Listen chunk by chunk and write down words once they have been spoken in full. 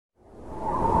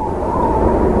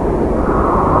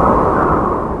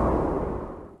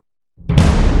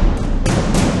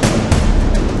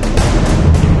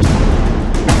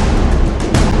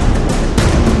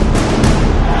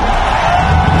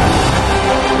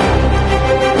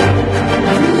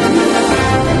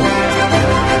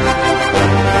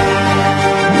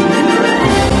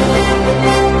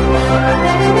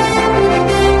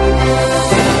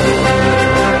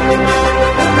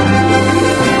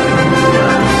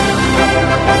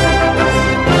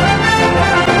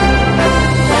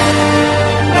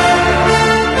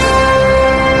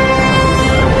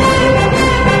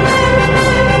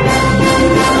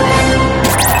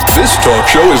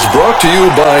is brought to you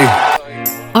by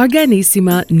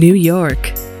Organissima, New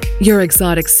York. Your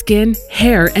exotic skin,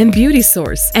 hair, and beauty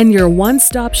source, and your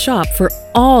one-stop shop for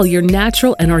all your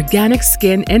natural and organic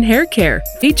skin and hair care,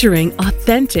 featuring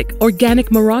authentic organic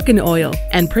Moroccan oil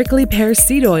and prickly pear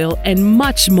seed oil and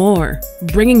much more.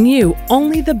 Bringing you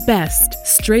only the best,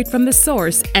 straight from the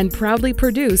source and proudly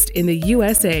produced in the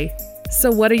USA.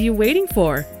 So what are you waiting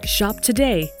for? Shop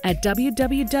today at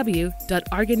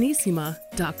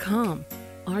www.organissima.com.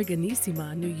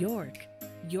 Organissima, New York.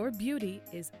 Your beauty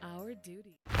is our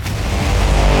duty.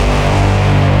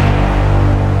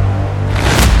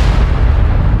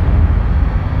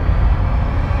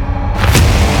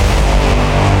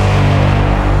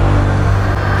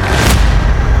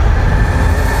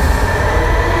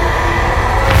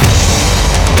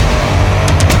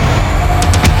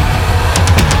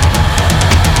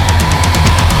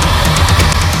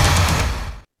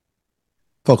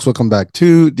 Folks, welcome back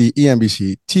to the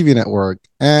ENBC TV network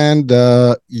and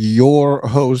your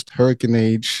host, Hurricane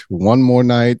H. One more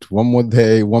night, one more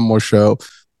day, one more show,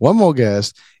 one more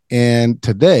guest. And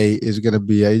today is going to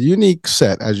be a unique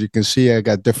set. As you can see, I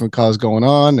got different colors going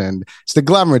on, and it's the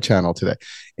Glamour channel today.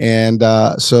 And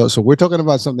so we're talking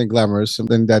about something glamorous,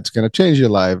 something that's going to change your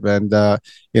life. And,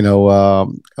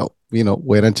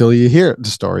 wait until you hear the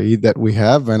story that we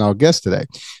have and our guest today.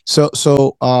 So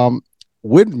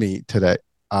with me today,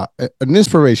 an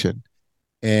inspiration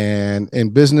and in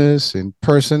business, in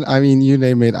person, I mean, you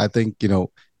name it. I think,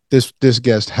 this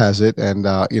guest has it. And,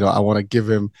 I want to give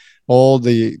him all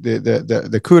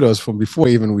the kudos from before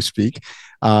even we speak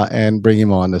and bring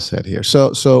him on the set here.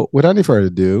 So without any further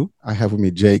ado, I have with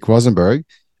me Jake Rosenberg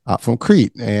from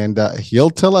Krete, and he'll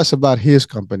tell us about his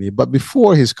company. But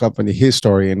before his company, his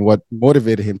story and what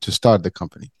motivated him to start the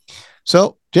company.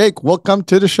 So, Jake, welcome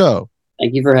to the show.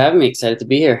 Thank you for having me. Excited to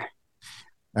be here.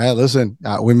 Listen,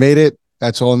 we made it.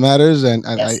 That's all that matters. And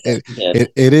Yes,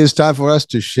 it is time for us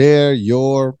to share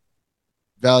your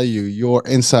value, your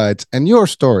insights, and your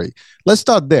story. Let's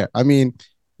start there. I mean,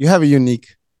 you have a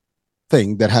unique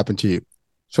thing that happened to you.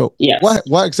 So yes.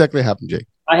 What exactly happened, Jake?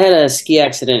 I had a ski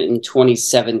accident in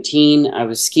 2017. I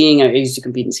was skiing. I used to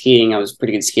compete in skiing. I was a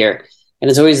pretty good skier. And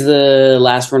it's always the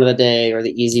last run of the day or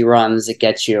the easy runs that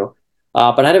get you.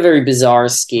 But I had a very bizarre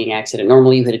skiing accident.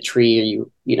 Normally you hit a tree or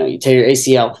you tear your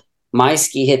ACL. My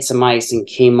ski hit some ice and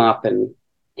came up and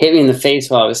hit me in the face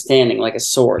while I was standing like a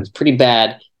sword. It's pretty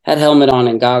bad. Had helmet on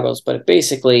and goggles, but it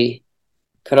basically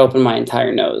cut open my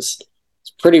entire nose. It's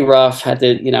pretty rough. Had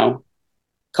to,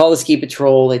 call the ski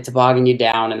patrol. They toboggan you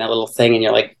down in that little thing and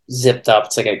you're like zipped up.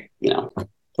 It's like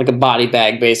like a body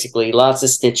bag, basically. Lots of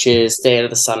stitches, stay out of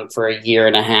the sun for a year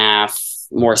and a half,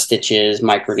 more stitches,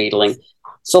 microneedling.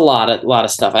 It's a lot of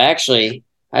stuff. I had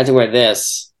to wear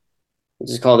this,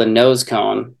 which is called a nose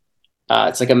cone.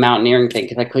 It's like a mountaineering thing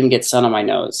because I couldn't get sun on my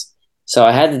nose. So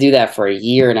I had to do that for a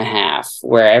year and a half,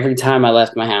 where every time I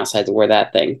left my house, I had to wear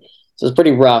that thing. So it's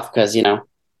pretty rough because, you're not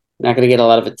going to get a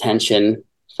lot of attention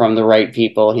from the right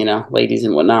people, ladies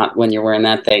and whatnot, when you're wearing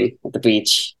that thing at the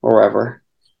beach or wherever.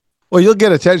 Well, you'll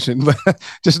get attention, but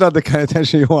just not the kind of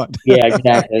attention you want. Yeah,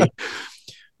 exactly.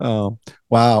 Oh,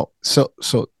 wow. So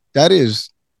that is,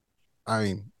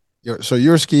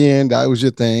 you're skiing, that was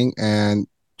your thing, and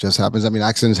just happens. I mean,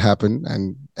 accidents happen,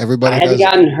 and everybody. I hadn't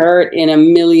gotten hurt in a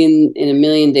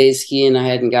million days skiing. I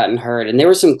hadn't gotten hurt, and there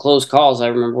were some close calls. I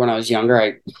remember when I was younger,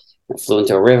 I flew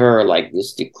into a river or like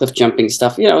just do cliff jumping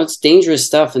stuff. It's dangerous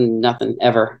stuff, and nothing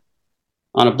ever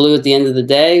on a blue at the end of the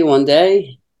day. One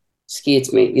day, ski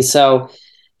hits me. So,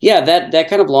 yeah, that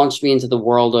kind of launched me into the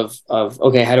world of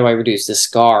okay, how do I reduce this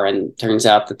scar? And turns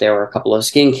out that there were a couple of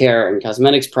skincare and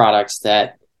cosmetics products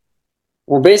that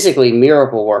were basically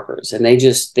miracle workers, and they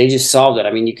just solved it.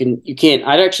 I mean, you can't.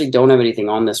 I actually don't have anything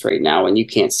on this right now, and you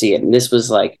can't see it. And this was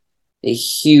like a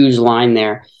huge line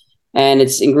there, and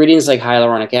it's ingredients like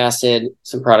hyaluronic acid,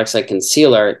 some products like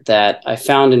concealer that I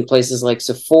found in places like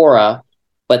Sephora,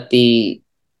 but the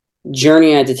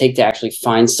journey I had to take to actually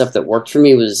find stuff that worked for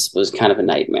me was kind of a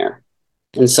nightmare.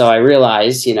 And so I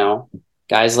realized,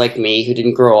 guys like me who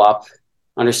didn't grow up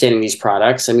understanding these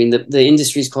products. I mean, the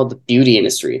industry is called the beauty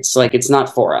industry. It's like, it's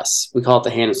not for us. We call it the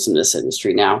handsomeness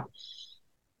industry now.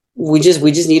 We just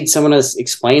need someone to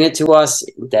explain it to us,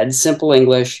 dead simple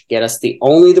English, get us the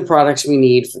products we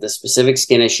need for the specific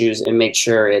skin issues, and make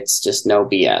sure it's just no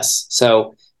BS.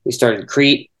 So we started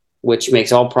Krete, which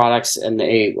makes all products, and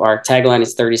our tagline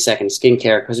is 30-second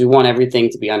skincare, because we want everything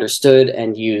to be understood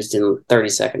and used in 30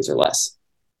 seconds or less,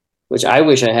 which I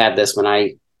wish I had this when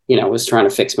I, was trying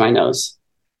to fix my nose.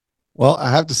 Well,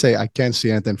 I have to say, I can't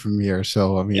see anything from here.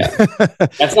 So, I mean, yeah.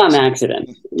 That's not an accident,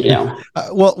 So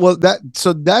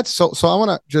I want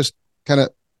to just kind of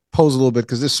pose a little bit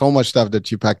because there's so much stuff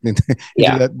that you packed into, into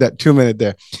Yeah. that 2 minute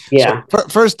there. So Yeah.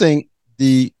 first thing,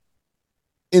 the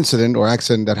incident or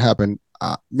accident that happened,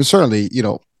 certainly,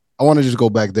 I want to just go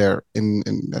back there and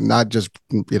not just,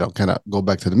 kind of go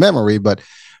back to the memory, but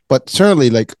certainly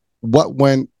like what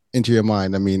went into your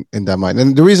mind. I mean, in that mind.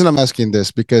 And the reason I'm asking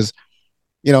this because,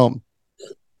 you know,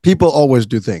 people always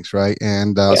do things, right?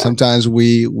 And Yeah. sometimes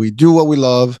we do what we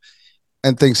love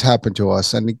and things happen to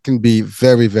us and it can be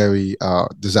very, very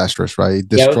disastrous, right? It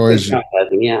Yeah. It was pretty destroys.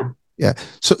 traumatizing. Yeah. Yeah.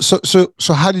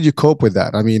 So how did you cope with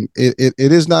that? I mean, it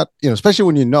is not, especially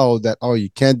when you know that, oh, you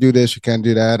can't do this, you can't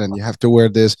do that, and you have to wear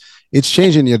this. It's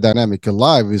changing your dynamic. Your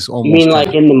life is You almost mean kind like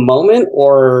of in the moment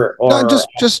or not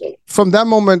just from that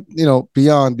moment,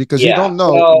 beyond because you yeah. don't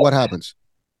know what Well, happens.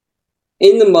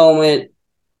 in the moment,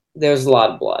 there's a lot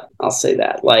of blood. I'll say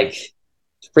that. Like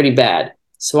it's pretty bad.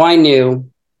 So I knew,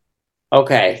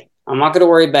 okay, I'm not going to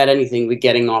worry about anything but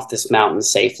getting off this mountain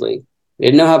safely. I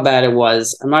didn't know how bad it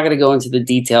was. I'm not going to go into the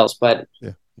details, but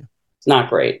Yeah. it's not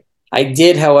great. I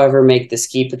did, however, make the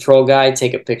ski patrol guy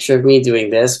take a picture of me doing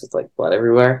this with like blood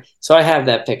everywhere. So I have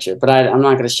that picture, but I'm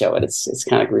not going to show it. It's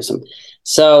kind of gruesome.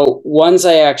 So once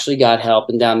I actually got help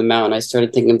and down the mountain, I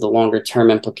started thinking of the longer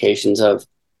term implications of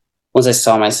once I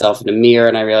saw myself in a mirror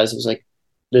and I realized it was like,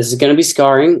 this is going to be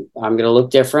scarring. I'm going to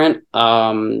look different.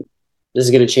 This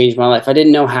is going to change my life. I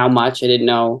didn't know how much. I didn't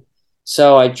know.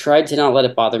 So I tried to not let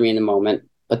it bother me in the moment.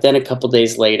 But then a couple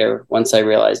days later, once I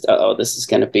realized, oh, this is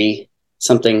going to be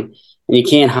something, and you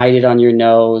can't hide it on your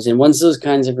nose. And once those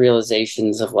kinds of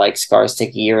realizations of like scars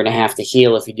take a year and a half to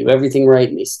heal if you do everything right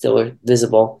and they still are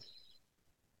visible,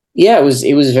 yeah, it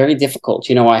was very difficult.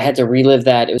 I had to relive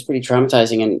that. It was pretty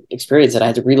traumatizing and experience that I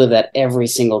had to relive that every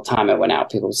single time I went out.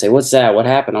 People would say, "What's that? What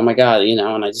happened? Oh my god!"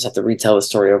 And I just have to retell the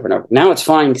story over and over. Now it's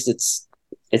fine because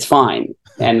it's fine,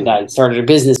 and I started a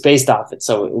business based off it,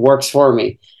 so it works for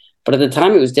me. But at the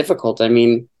time, it was difficult. I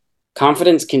mean,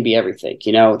 confidence can be everything.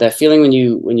 That feeling when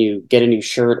you get a new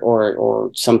shirt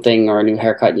or something or a new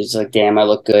haircut, and you're just like, "Damn, I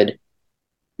look good."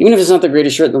 Even if it's not the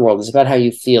greatest shirt in the world, it's about how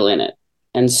you feel in it.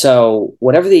 And so,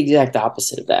 whatever the exact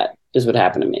opposite of that is what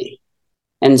happened to me.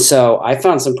 And so, I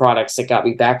found some products that got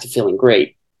me back to feeling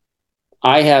great.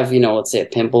 I have, let's say a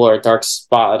pimple or a dark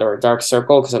spot or a dark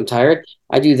circle because I'm tired.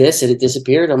 I do this and it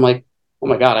disappeared. I'm like, oh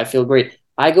my God, I feel great.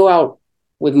 I go out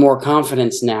with more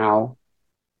confidence now,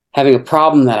 having a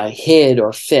problem that I hid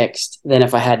or fixed than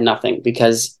if I had nothing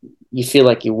because you feel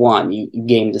like you won, you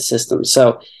gamed the system.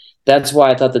 So, that's why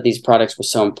I thought that these products were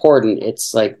so important.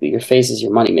 It's like your face is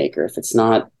your moneymaker. If it's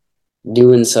not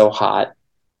doing so hot,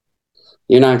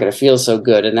 you're not going to feel so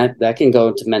good. And that can go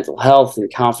into mental health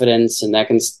and confidence, and that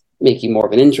can make you more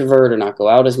of an introvert or not go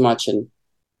out as much. And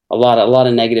a lot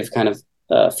of negative kind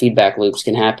of feedback loops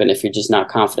can happen if you're just not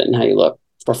confident in how you look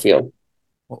or feel.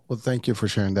 Well, thank you for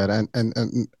sharing that,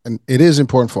 and it is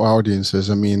important for our audiences.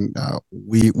 I mean,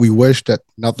 we wish that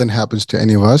nothing happens to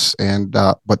any of us, and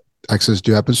but accidents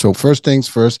do happen. So first things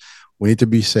first, we need to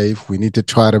be safe. We need to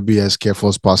try to be as careful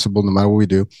as possible, no matter what we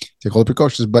do. Take all the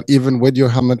precautions. But even with your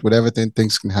helmet, with everything,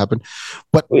 things can happen.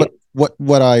 But Oh, yeah.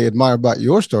 what I admire about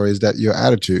your story is that your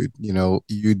attitude.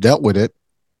 You dealt with it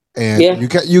and Yeah.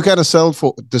 you gotta sell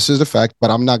for this is the fact,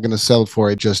 but I'm not gonna sell for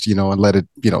it just and let it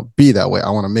be that way. I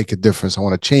want to make a difference. I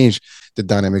want to change the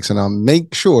dynamics, and I'll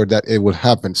make sure that it will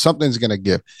happen. Something's gonna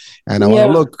give, and I want to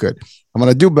Yeah. look good. I'm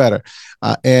gonna do better,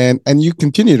 and you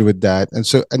continued with that, and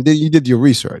then you did your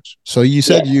research. So you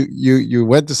said Yeah. you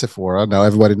went to Sephora. Now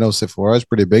everybody knows Sephora is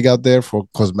pretty big out there for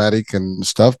cosmetic and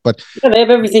stuff, but Yeah, they have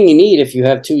everything you need if you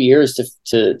have 2 years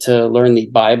to learn the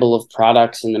Bible of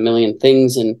products and the million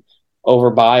things and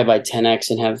overbuy by 10x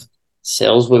and have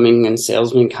saleswomen and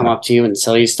salesmen come up to you and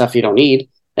sell you stuff you don't need,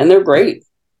 then they're great.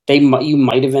 You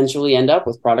might eventually end up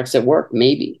with products that work,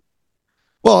 maybe.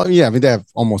 well, yeah, I mean they have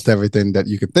almost everything that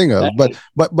you could think of, but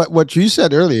Right. what you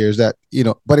said earlier is that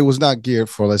but it was not geared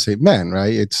for, let's say, men,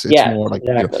 right? It's Yeah, more like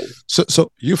exactly.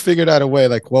 so you figured out a way,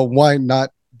 like, well, why not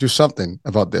do something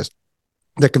about this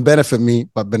that can benefit me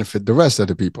but benefit the rest of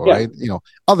the people, Yeah. right?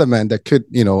 Other men that could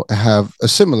have a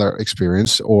similar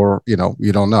experience, or you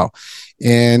don't know,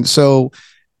 and so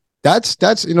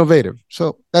that's innovative.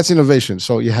 So that's innovation.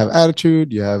 So you have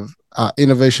attitude, you have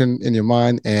innovation in your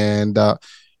mind, and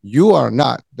you are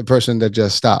not the person that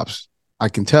just stops. I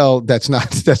can tell that's not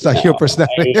that's not your No,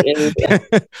 personality.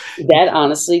 that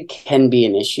honestly can be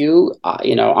an issue. I'm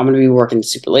going to be working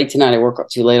super late tonight. I work up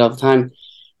too late all the time.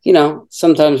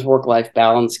 Sometimes work-life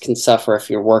balance can suffer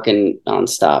if you're working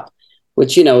nonstop,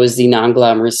 which, is the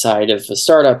non-glamorous side of a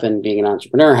startup and being an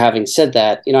entrepreneur. Having said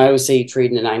that, I always say you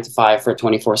trade in a 9 to 5 for a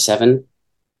 24/7,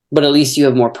 but at least you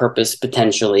have more purpose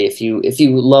potentially if you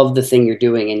love the thing you're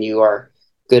doing and you are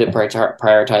good at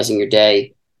prioritizing your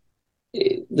day,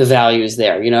 the value is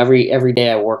there. Every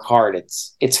day I work hard.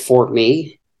 It's for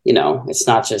me. It's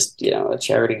not just a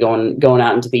charity going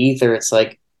out into the ether. It's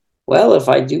like, well, if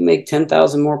I do make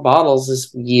 10,000 more bottles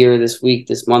this year, this week,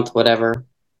 this month, whatever,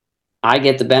 I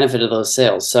get the benefit of those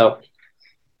sales. So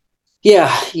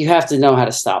yeah, you have to know how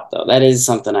to stop, though. That is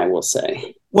something I will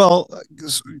say. Well,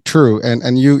 true,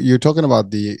 and you're talking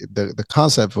about the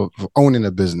concept of owning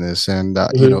a business, and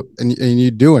and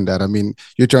you doing that. I mean,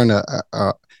 you're turning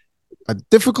a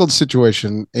difficult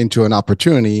situation into an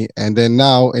opportunity, and then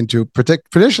now into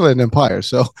potentially an empire.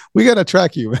 So we got to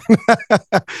track you.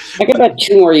 I got about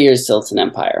 2 more years till it's an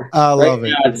empire. I love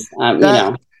it. It's,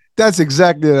 that's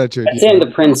exactly that. I'd say I'm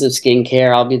the prince of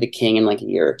skincare. I'll be the king in like a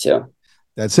year or two.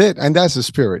 That's it, and that's the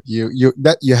spirit.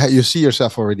 You see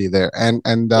yourself already there, and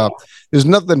there's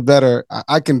nothing better.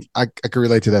 I can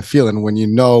relate to that feeling when you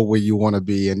know where you want to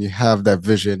be and you have that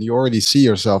vision. You already see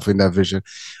yourself in that vision.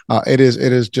 It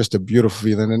is just a beautiful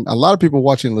feeling, and a lot of people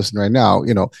watching, listening right now,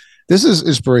 this is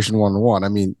inspiration 101. I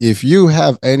mean, if you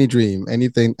have any dream,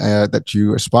 anything that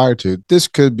you aspire to, this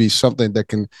could be something that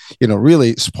can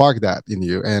really spark that in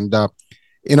you. And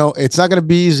it's not going to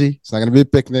be easy. It's not going to be a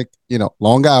picnic.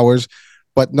 Long hours.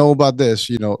 But know about this,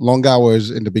 long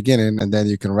hours in the beginning, and then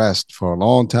you can rest for a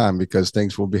long time because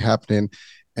things will be happening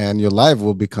and your life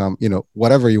will become,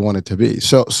 whatever you want it to be.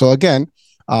 So again,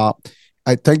 I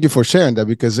thank you for sharing that,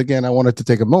 because again, I wanted to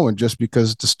take a moment just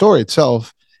because the story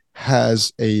itself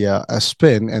has a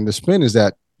spin, and the spin is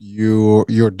that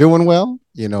you're doing well.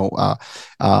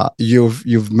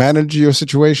 You've managed your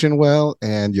situation well,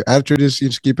 and your attitude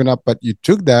is keeping up, but you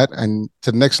took that and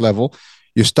to the next level.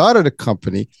 You started a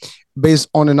company based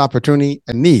on an opportunity,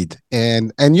 a need,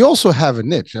 and you also have a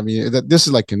niche. I mean, this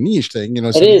is like a niche thing, It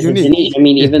is. It's a niche. I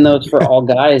mean, even though it's for all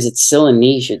guys, it's still a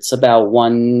niche. It's about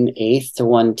 1/8 to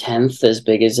 1/10 as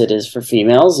big as it is for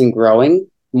females, and growing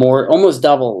more, almost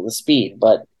double the speed.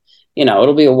 But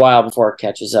it'll be a while before it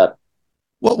catches up.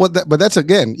 Well, but that's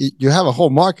again, you have a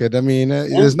whole market. I mean,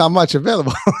 there's not much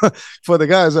available for the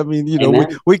guys. I mean,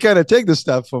 we kind of take the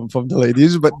stuff from the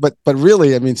ladies, but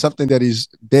really, I mean, something that is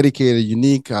dedicated,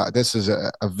 unique. This is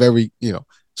a very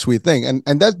sweet thing,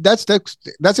 and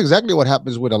that's exactly what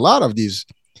happens with a lot of these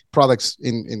products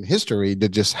in history that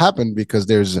just happen because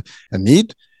there's a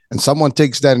need, and someone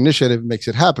takes that initiative, makes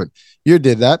it happen. You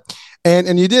did that,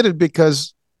 and you did it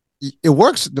because it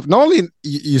works. Not only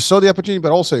you saw the opportunity,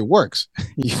 but also it works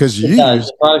because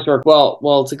the products work well.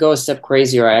 Well, to go a step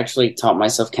crazier, I actually taught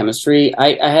myself chemistry.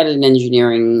 I had an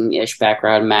engineering-ish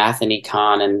background, math and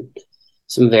econ, and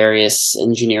some various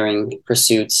engineering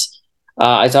pursuits.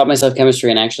 I taught myself chemistry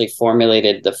and actually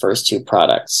formulated the first 2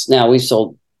 products. Now we've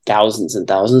sold thousands and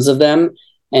thousands of them,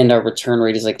 and our return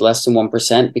rate is like less than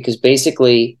 1%, because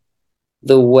basically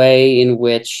the way in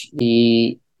which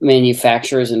the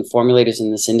manufacturers and formulators in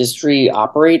this industry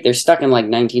operate, they're stuck in like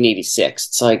 1986.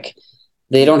 It's like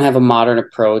they don't have a modern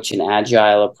approach, an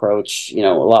agile approach, a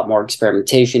lot more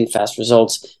experimentation, fast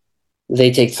results. They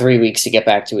take 3 weeks to get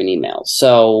back to an email.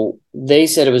 So they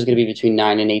said it was going to be between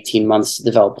 9 and 18 months to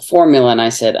develop a formula. And I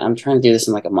said, I'm trying to do this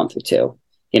in like a month or two,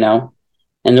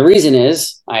 And the reason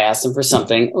is I asked them for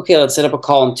something. Okay, let's set up a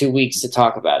call in 2 weeks to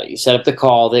talk about it. You set up the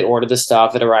call, they order the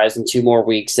stuff, it arrives in 2 more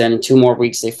weeks. Then in 2 more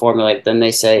weeks, they formulate it. Then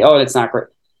they say, oh, it's not great.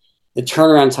 The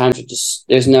turnaround times are just,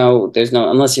 there's no,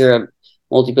 unless you're a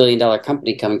multi-billion-dollar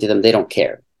company coming to them, they don't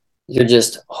care. You're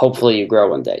just, hopefully you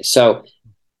grow one day. So,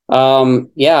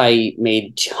 I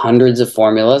made hundreds of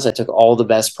formulas. I took all the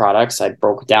best products. I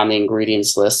broke down the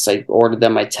ingredients lists. I ordered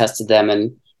them, I tested them,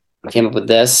 and came up with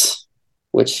this,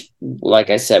 which, like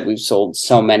I said, we've sold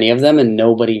so many of them and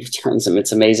nobody returns them.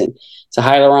 It's amazing. It's a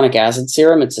hyaluronic acid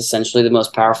serum. It's essentially the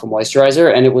most powerful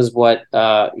moisturizer, and it was what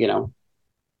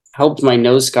helped my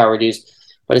nose scar reduce.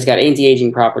 But it's got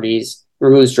anti-aging properties,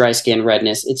 removes dry skin,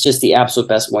 redness. It's just the absolute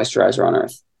best moisturizer on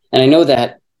earth. And I know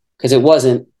that because it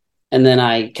wasn't, and then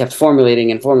I kept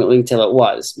formulating till it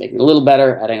was, making it a little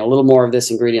better, adding a little more of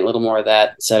this ingredient, a little more of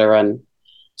that, etc. And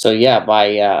so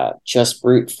by just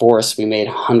brute force, we made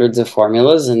hundreds of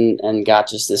formulas and got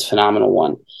just this phenomenal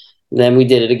one. Then we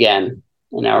did it again,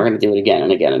 and now we're going to do it again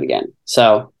and again and again.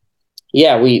 So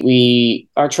we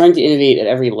are trying to innovate at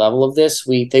every level of this.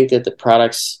 We think that the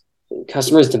products,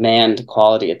 customers demand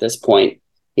quality at this point.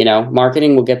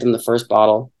 Marketing will get them the first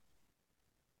bottle,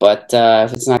 but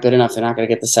if it's not good enough, they're not going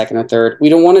to get the second or third. We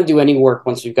don't want to do any work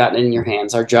once we've gotten it in your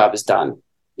hands. Our job is done.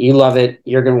 You love it,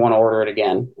 you're going to want to order it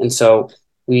again. And so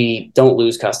we don't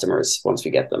lose customers once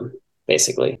we get them,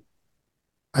 basically.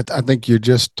 I think you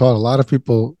just taught a lot of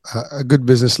people a good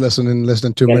business lesson in less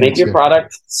than 2 minutes. Make your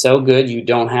product so good you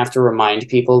don't have to remind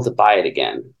people to buy it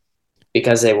again.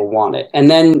 because they will want it. And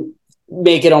then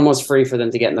make it almost free for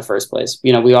them to get in the first place.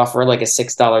 You know, we offer like a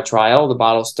 $6 trial. The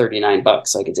bottle's $39.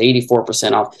 Like it's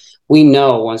 84% off. We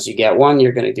know once you get one,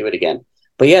 you're going to do it again.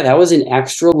 But yeah, that was an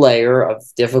extra layer of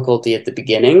difficulty at the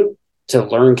beginning to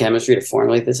learn chemistry, to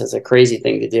formulate this. As a crazy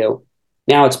thing to do.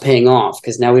 Now it's paying off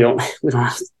because now we don't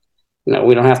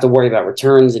have to worry about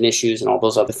returns and issues and all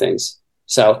those other things.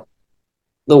 So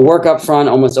the work up front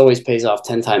almost always pays off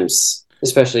 10 times,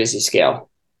 especially as you scale.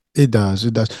 It does.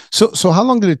 It does. So how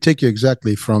long did it take you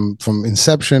exactly from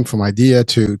inception, from idea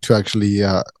to actually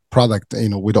product? You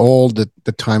know, with all the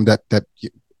time that you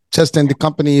testing the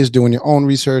companies, doing your own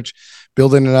research,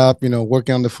 building it up, you know,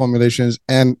 working on the formulations,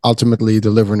 and ultimately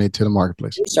delivering it to the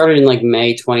marketplace. It started in like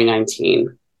May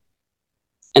 2019,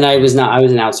 and I was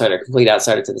an outsider, complete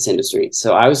outsider to this industry.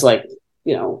 So I was like,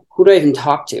 you know, who do I even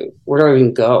talk to? Where do I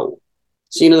even go?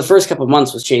 So, you know, the first couple of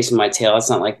months was chasing my tail. It's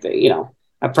not like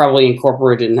I probably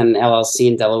incorporated an LLC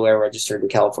in Delaware, registered in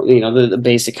California, you know, the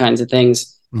basic kinds of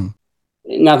things.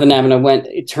 Nothing happened.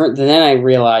 Then I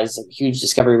realized a huge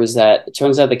discovery was that it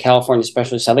turns out that California,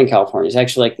 especially Southern California, is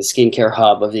actually like the skincare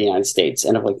hub of the United States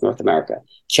and of like North America.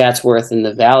 Chatsworth in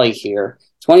the Valley here,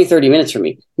 20, 30 minutes from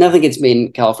me. Nothing gets made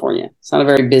in California. It's not a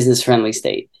very business friendly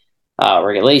state.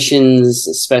 Regulations,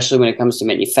 especially when it comes to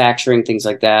manufacturing, things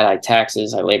like that, high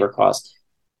taxes, high labor costs.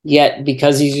 Yet,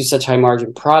 because these are such high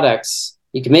margin products,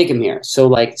 you can make them here. So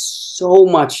like so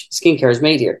much skincare is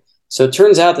made here. So it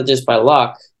turns out that just by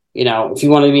luck, you know, if you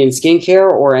want to be in skincare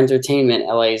or entertainment,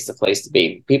 LA is the place to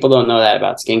be. People don't know that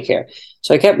about skincare.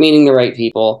 So I kept meeting the right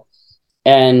people.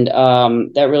 And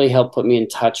that really helped put me in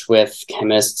touch with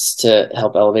chemists to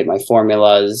help elevate my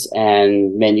formulas,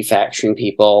 and manufacturing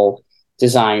people,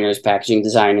 designers, packaging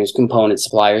designers, component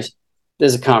suppliers.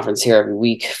 There's a conference here every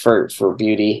week for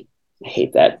beauty. I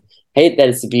hate that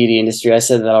it's the beauty industry. I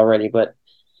said that already, but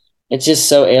it's just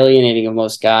so alienating of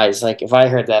most guys. Like if I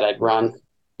heard that, I'd run,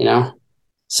 you know?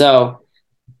 So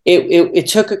it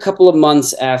took a couple of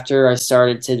months after I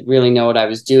started to really know what I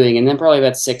was doing. And then probably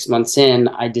about 6 months in,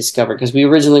 I discovered, because we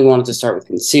originally wanted to start with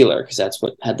concealer because that's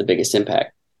what had the biggest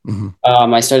impact.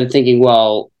 I started thinking,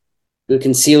 well, the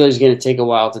concealer is going to take a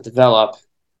while to develop.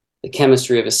 The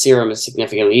chemistry of a serum is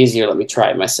significantly easier. Let me try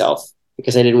it myself,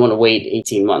 because I didn't want to wait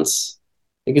 18 months.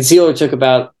 The concealer took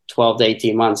about 12 to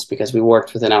 18 months because we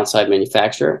worked with an outside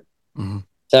manufacturer.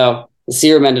 So the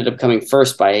serum ended up coming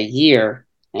first by a year,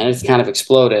 and it's kind of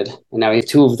exploded. And now we have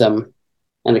two of them,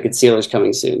 and the concealer is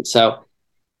coming soon. So,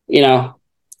 you know,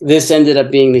 this ended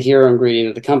up being the hero ingredient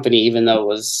of the company, even though it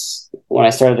was, when I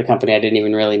started the company, I didn't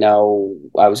even really know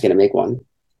I was going to make one.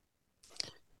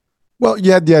 Well,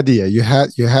 you had the idea, you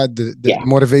had the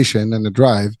motivation and the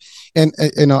drive. And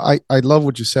you know, I love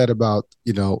what you said about,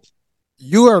 you know,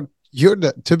 you're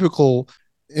the typical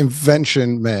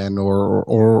invention man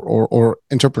or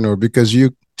entrepreneur, because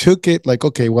you took it like,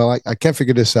 okay, well, I can't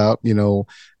figure this out, you know,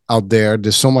 out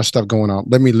there's so much stuff going on.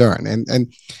 Let me learn.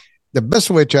 And the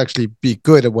best way to actually be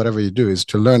good at whatever you do is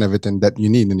to learn everything that you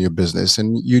need in your business.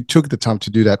 And you took the time to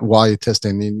do that while you're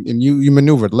testing, and you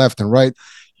maneuvered left and right.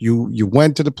 You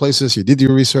went to the places, you did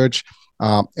your research,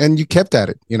 and you kept at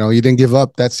it. You know, you didn't give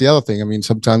up. That's the other thing. I mean,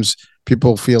 sometimes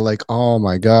people feel like, oh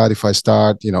my God, if I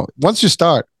start, you know, once you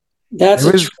start. That's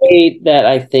a trait that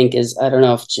I think is, I don't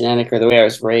know if genetic or the way I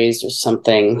was raised or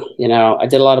something. You know, I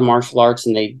did a lot of martial arts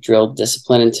and they drilled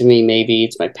discipline into me. Maybe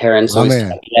it's my parents always tell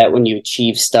me that when you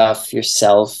achieve stuff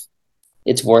yourself,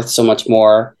 it's worth so much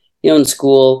more. You know, in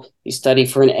school, you study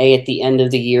for an A at the end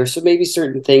of the year. So maybe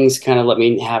certain things kind of let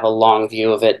me have a long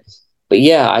view of it. But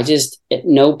yeah, I just, at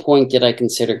no point did I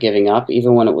consider giving up,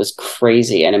 even when it was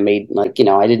crazy. And it made, like, you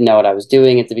know, I didn't know what I was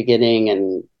doing at the beginning,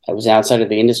 and I was outside of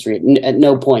the industry. At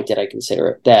no point did I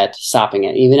consider that stopping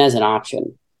it, even as an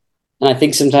option. And I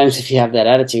think sometimes if you have that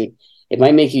attitude, it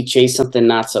might make you chase something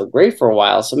not so great for a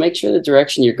while. So make sure the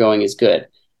direction you're going is good.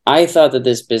 I thought that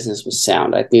this business was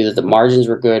sound. I knew that the margins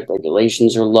were good,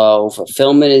 regulations are low,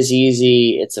 fulfillment is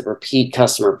easy, it's a repeat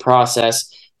customer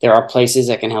process. There are places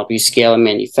that can help you scale and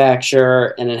manufacture,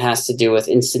 and it has to do with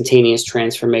instantaneous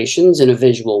transformations in a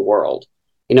visual world.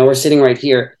 You know, we're sitting right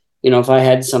here. You know, if I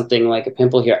had something like a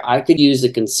pimple here, I could use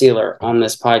the concealer on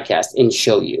this podcast and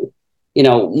show you. You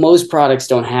know, most products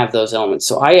don't have those elements.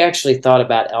 So I actually thought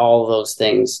about all those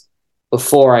things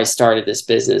before I started this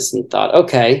business and thought,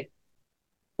 okay,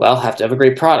 well, have to have a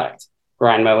great product.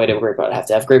 Grind my way to a great product. Have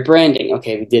to have great branding.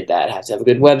 Okay, we did that. Have to have a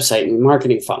good website and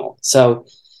marketing funnel. So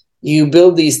you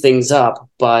build these things up,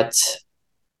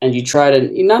 and you try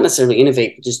to not necessarily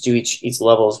innovate, but just do each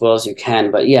level as well as you can.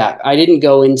 But yeah, I didn't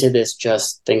go into this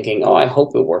just thinking, oh, I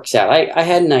hope it works out. I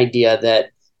had an idea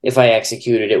that if I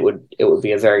executed, it would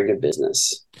be a very good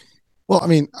business. Well, I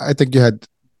mean, I think you had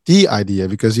the idea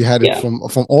because you had it Yeah.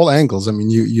 from all angles. I mean,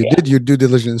 you Yeah. did your due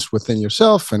diligence within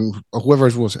yourself and whoever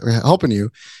was helping you.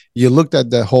 You looked at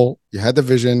the whole, you had the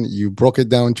vision, you broke it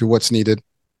down to what's needed.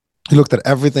 You looked at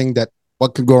everything that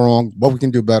what could go wrong, what we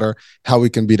can do better, how we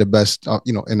can be the best,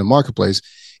 in the marketplace,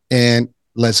 and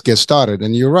let's get started.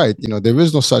 And you're right. There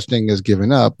is no such thing as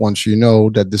giving up once you know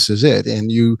that this is it. And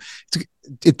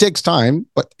it takes time,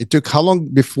 but it took how long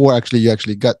before actually you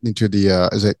actually got into the?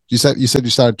 Is it you said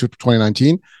you started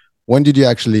 2019? When did you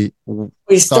actually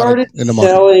We started started in the market?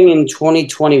 selling in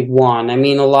 2021. I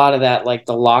mean, a lot of that, like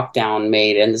the lockdown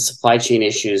made and the supply chain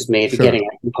issues made Sure. getting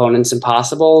components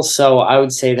impossible. So I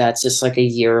would say that's just like a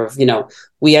year of,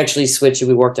 we actually switched.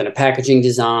 We worked on a packaging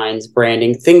designs,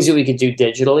 branding, things that we could do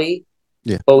digitally,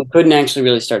 Yeah. but we couldn't actually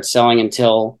really start selling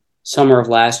until summer of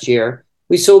last year.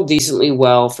 We sold decently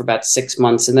well for about 6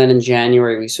 months. And then in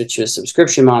January, we switched to a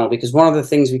subscription model because one of the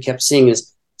things we kept seeing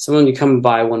is someone would come and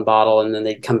buy one bottle and then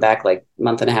they'd come back like a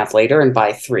month and a half later and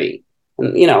buy three.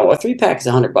 And, a 3-pack is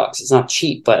 $100. It's not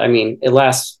cheap, but I mean, it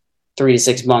lasts 3 to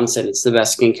 6 months and it's the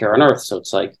best skincare on earth. So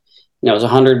it's like, it's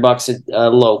 $100 a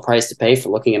low price to pay for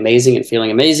looking amazing and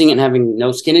feeling amazing and having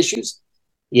no skin issues.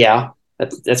 Yeah,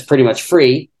 that's pretty much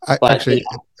free. I But, actually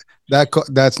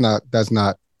that's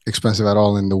not expensive at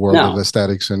all in the world of no.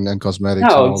 aesthetics and cosmetics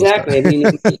No, and all the stuff. exactly. I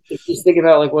mean, if you think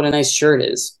about like what a nice shirt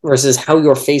is versus how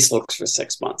your face looks for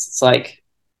 6 months, it's like,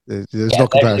 There's yeah, no it's actually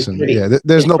comparison. pretty. Yeah,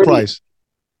 there's It's no pretty. price.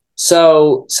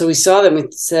 So we saw that and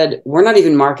we said we're not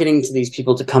even marketing to these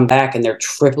people to come back, and they're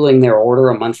tripling their order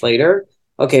a month later.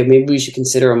 Okay, maybe we should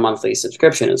consider a monthly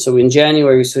subscription. And so in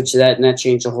January we switched to that, and that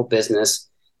changed the whole business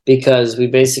because we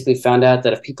basically found out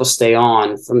that if people stay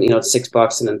on from it's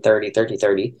 $6 and then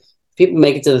 30, people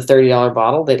make it to the $30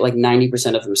 bottle, they like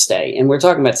 90% of them stay. And we're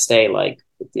talking about stay like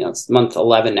it's month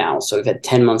 11 now, so we've had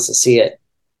 10 months to see it.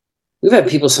 We've had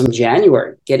people from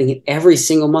January getting it every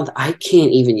single month. I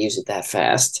can't even use it that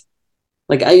fast.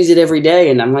 Like I use it every day,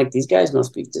 and I'm like, these guys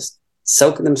must be just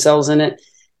soaking themselves in it.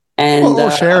 And Or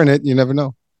sharing it, you never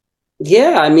know.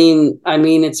 yeah, I mean,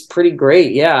 it's pretty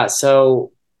great. Yeah.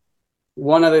 So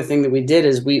one other thing that we did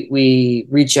is we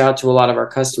reach out to a lot of our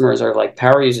customers or like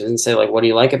power users and say like, what do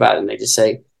you like about it? And they just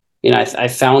say, I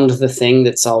found the thing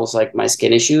that solves like my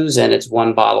skin issues, and it's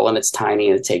one bottle and it's tiny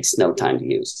and it takes no time to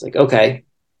use. It's like, okay,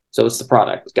 so it's the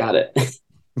product. Got it.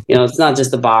 It's not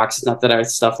just the box. It's not that our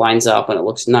stuff lines up and it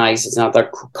looks nice. It's not the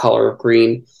color of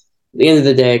green. At the end of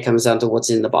the day, it comes down to what's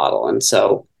in the bottle. And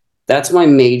so that's my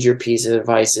major piece of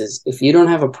advice is if you don't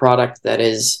have a product that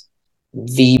is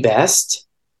the best,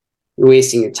 you're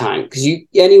wasting your time because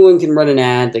anyone can run an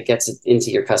ad that gets it into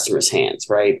your customer's hands,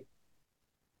 right?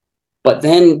 But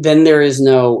then there is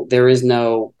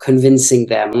no convincing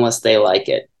them unless they like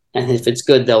it. And if it's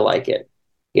good, they'll like it.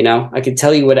 I can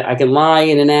tell you what I can lie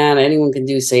in an ad. Anyone can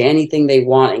say anything they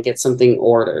want and get something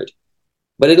ordered,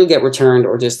 but it'll get returned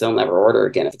or just they'll never order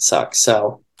again if it sucks.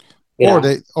 So, Or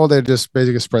they just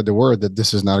basically spread the word that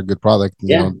this is not a good product,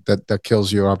 yeah, that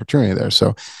kills your opportunity there.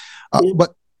 So, yeah.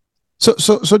 but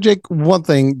so Jake, one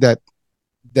thing that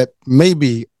may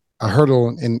be a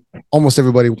hurdle in almost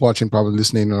everybody watching, probably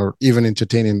listening, or even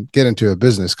entertaining, get into a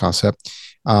business concept,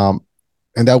 and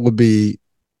that would be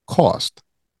cost.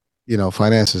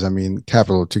 Finances. I mean,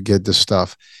 capital to get this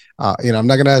stuff. I'm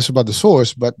not going to ask about the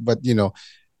source, but Well, th-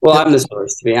 I'm the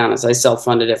source, to be honest. I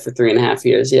self-funded it for 3.5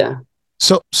 years. Yeah.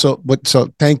 so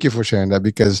thank you for sharing that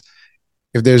because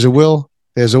if there's a will,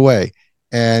 there's a way.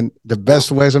 And the Yeah. best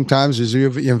way sometimes is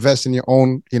you invest in your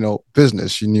own,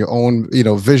 business, in your own,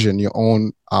 vision, your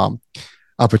own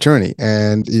opportunity,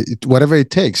 and whatever it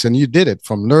takes. And you did it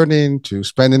from learning to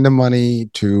spending the money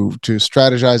to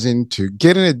strategizing to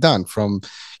getting it done from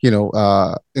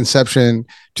inception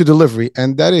to delivery.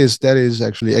 And that is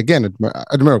actually, again,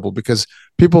 admirable because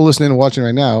people listening and watching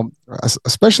right now,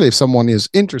 especially if someone is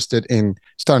interested in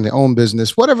starting their own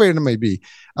business, whatever it may be,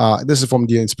 this is from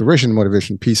the inspiration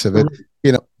motivation piece of it.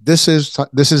 Mhm. This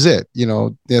is it.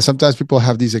 Sometimes people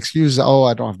have these excuses. Oh,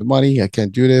 I don't have the money, I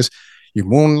can't do this. You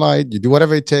moonlight, you do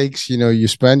whatever it takes. You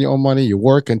spend your own money, you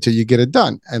work until you get it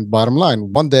done. And bottom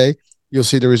line, one day you'll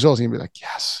see the results and you'll be like,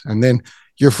 yes. And then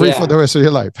you're free for Yeah. the rest of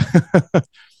your life.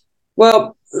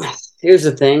 Well, here's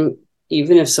the thing.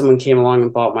 Even if someone came along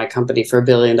and bought my company for $1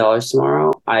 billion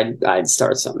tomorrow, I'd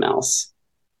start something else.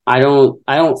 I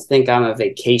don't think I'm a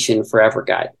vacation forever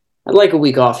guy. I'd like a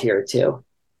week off here too.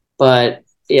 But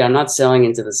yeah, I'm not selling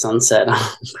into the sunset. I'm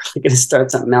probably gonna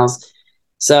start something else.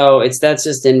 So that's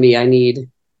just in me.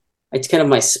 It's kind of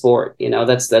my sport,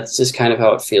 that's just kind of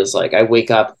how it feels like. I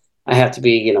wake up, I have to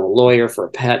be, a lawyer for a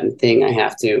patent thing. I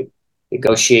have to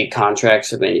negotiate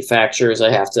contracts with manufacturers.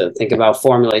 I have to think about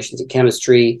formulations and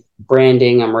chemistry,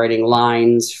 branding. I'm writing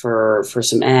lines for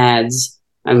some ads.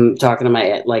 I'm talking to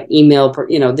my like email.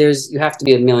 You have to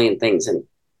be a million things, and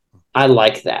I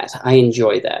like that. I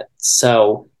enjoy that.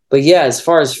 So, but yeah, as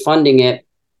far as funding it,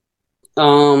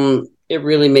 it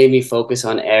really made me focus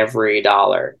on every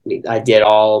dollar. I did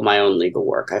all my own legal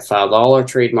work. I filed all our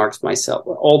trademarks myself,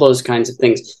 all those kinds of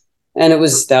things. And it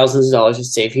was thousands of dollars to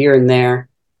save here and there.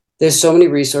 There's so many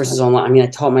resources online. I mean, I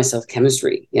taught myself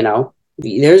chemistry,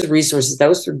 there's resources that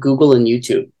was through Google and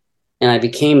YouTube. And I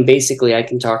became basically, I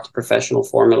can talk to professional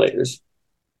formulators.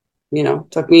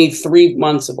 Took me 3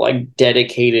 months of like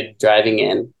dedicated driving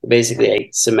in, basically a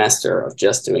semester of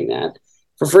just doing that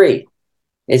for free.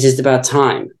 It's just about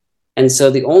time. And so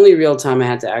the only real time I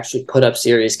had to actually put up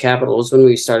serious capital was when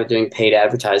we started doing paid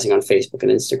advertising on Facebook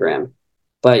and Instagram.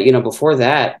 But, before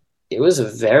that, it was a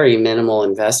very minimal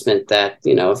investment that,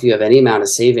 if you have any amount of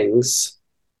savings,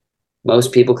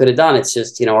 most people could have done. It's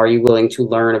just, are you willing to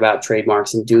learn about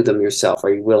trademarks and do them yourself?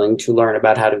 Are you willing to learn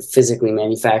about how to physically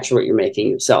manufacture what you're making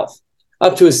yourself?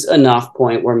 Up to enough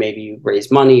point where maybe you raise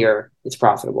money or it's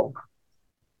profitable,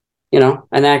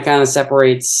 and that kind of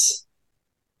separates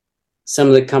some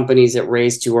of the companies that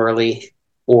raise too early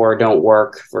or don't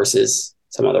work versus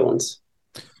some other ones.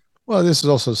 Well, this is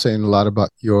also saying a lot about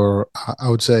your, I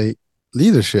would say,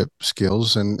 leadership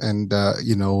skills and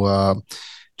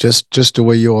just the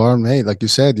way you are made, like you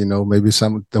said, maybe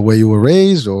the way you were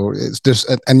raised, or it's just,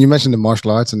 and you mentioned the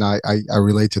martial arts, and I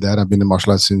relate to that. I've been in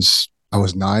martial arts since I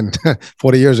was 9,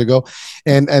 40 years ago.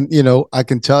 And I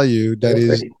can tell you that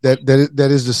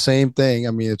is the same thing.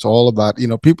 I mean, it's all about,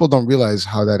 people don't realize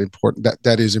how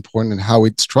that is important and how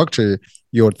it structure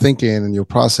your thinking and your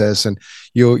process, and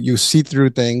you see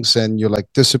through things, and you're like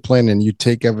disciplined, and you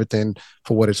take everything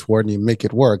for what it's worth and you make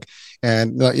it work.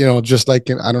 And just like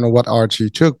I don't know what arts you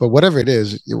took, but whatever it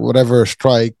is, whatever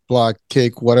strike, block,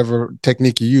 kick, whatever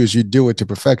technique you use, you do it to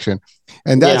perfection.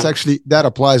 And that's actually, that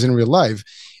applies in real life.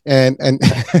 And I'm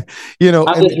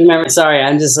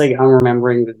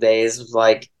remembering the days of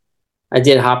like I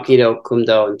did Hapkido,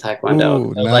 Kumdo, and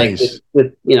Taekwondo. Ooh, nice.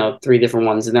 With 3 different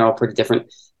ones, and they're all pretty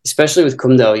different. Especially with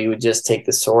Kumdo, you would just take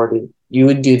the sword and you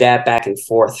would do that back and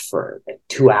forth for like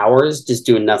 2 hours, just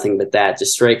doing nothing but that,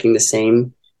 just striking the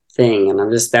same thing. And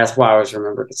that's why I always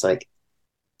remember it's like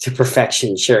to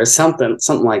perfection, sure, something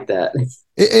like that.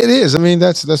 It is. I mean,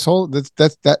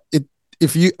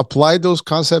 if you apply those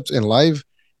concepts in life,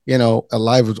 a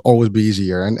life would always be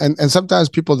easier. And sometimes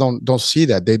people don't see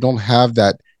that. They don't have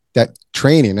that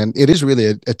training, and it is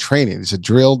really a training. It's a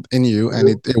drilled in you, and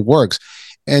it works.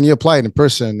 And you apply it in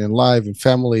person, in life, in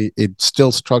family. It's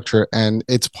still structure, and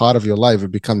it's part of your life.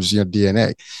 It becomes your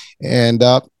DNA, and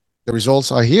the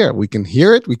results are here. We can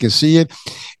hear it, we can see it,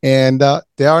 and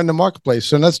they are in the marketplace.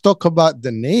 So let's talk about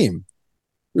the name.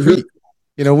 Krete.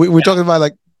 We're talking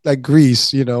about like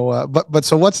Greece, but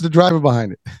so what's the driver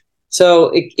behind it?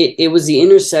 So it was the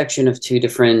intersection of 2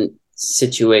 different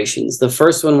situations. The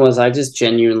first one was I just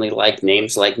genuinely like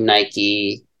names like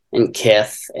Nike and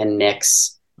Kith and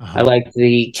Knicks. I like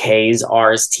the K's,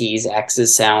 R's, T's,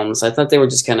 X's sounds. I thought they were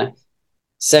just kind of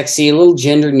sexy, a little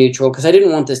gender neutral, because I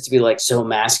didn't want this to be like so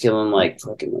masculine, like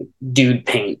fucking like dude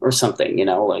paint or something,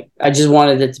 like I just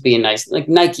wanted it to be a nice, like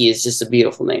Nike is just a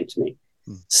beautiful name to me.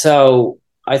 So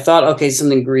I thought, okay,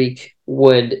 something Greek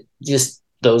would just,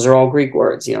 those are all Greek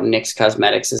words, Nyx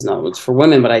Cosmetics is not what's for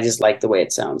women, but I just like the way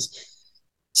it sounds.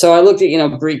 So I looked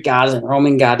at, Greek gods and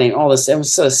Roman god name, all this. It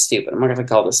was so stupid. I'm not going to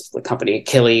call this the company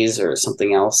Achilles or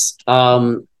something else.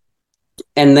 And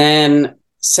then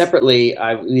separately,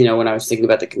 when I was thinking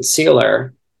about the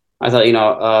concealer, I thought,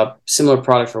 a similar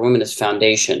product for women is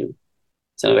foundation.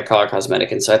 It's another color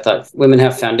cosmetic. And so I thought women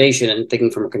have foundation, and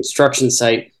thinking from a construction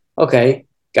site, okay,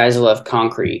 guys will have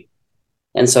concrete.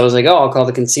 And so I was like, oh, I'll call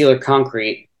the concealer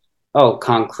concrete. Oh,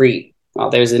 concrete. Oh,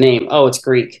 there's the name. Oh, it's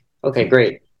Greek. Okay,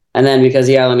 great. And then because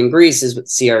the island in Greece is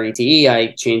with Crete,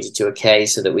 I changed it to a K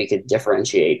so that we could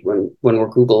differentiate when we're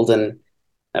Googled. And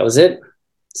that was it.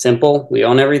 Simple. We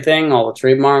own everything, all the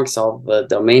trademarks, all the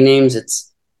domain names.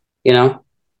 It's,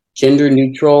 gender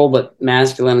neutral, but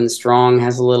masculine and strong,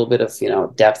 has a little bit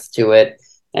of, depth to it.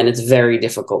 And it's very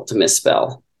difficult to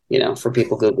misspell, for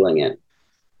people Googling it.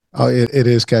 Oh, it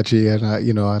is catchy, and I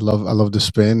love the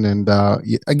spin, and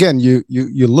again, you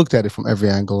looked at it from every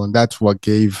angle, and that's what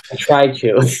gave. I tried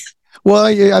to. Well,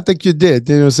 I think you did.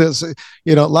 So,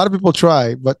 a lot of people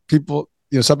try, but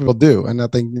some people do, and I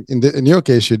think in your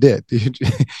case, you did.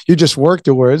 You just worked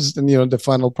towards, and the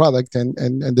final product and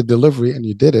the delivery, and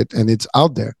you did it, and it's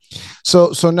out there.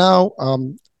 So now,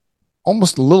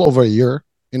 almost a little over a year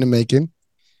in the making.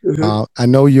 Mhm. I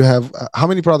know you have how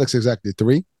many products exactly?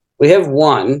 Three? We have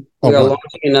one. Oh, We are one.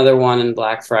 launching another one in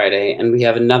Black Friday, and we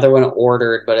have another one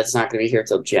ordered, but it's not going to be here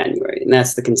till January. And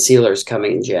that's the concealers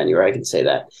coming in January. I can say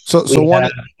that. So We one.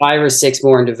 have 5 or 6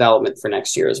 more in development for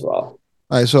next year as well.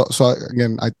 All right, so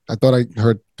again, I thought I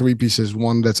heard three pieces.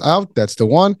 One that's out, that's the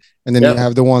one, and then you Yep.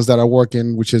 have the ones that are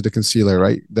working, which is the concealer,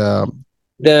 right?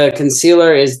 The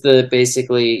concealer is the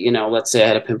basically, let's say I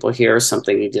had a pimple here or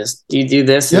something. You do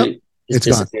this and Yep, it just it's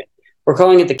gone. disappears. We're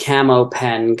calling it the camo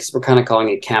pen because we're kind of calling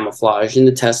it camouflage. In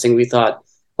the testing, we thought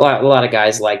a lot of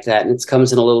guys like that, and it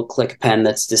comes in a little click pen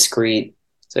that's discreet.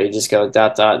 So you just go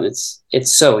dot dot, and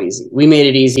it's so easy. We made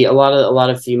it easy. A lot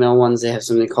of female ones, they have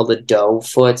something called a doe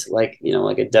foot, like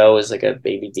a doe is like a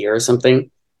baby deer or something,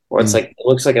 or it's Mm, like it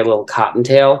looks like a little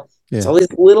cottontail. It's yeah. all these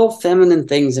little feminine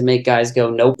things that make guys go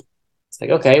nope. It's like,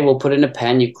 okay, we'll put in a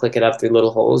pen, you click it up through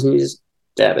little holes, and you just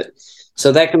dab it.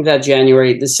 So that comes out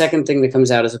January. The second thing that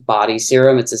comes out is a body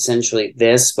serum. It's essentially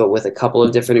this, but with a couple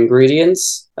of different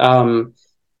ingredients.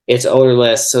 It's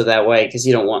odorless, so that way, because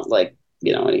you don't want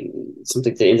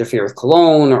something to interfere with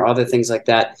cologne or other things like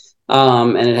that.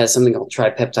 And it has something called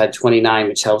tripeptide 29,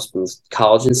 which helps with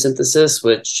collagen synthesis,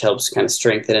 which helps kind of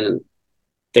strengthen and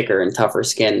thicker and tougher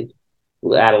skin,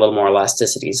 add a little more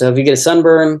elasticity. So if you get a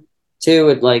sunburn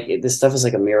too, this stuff is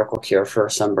like a miracle cure for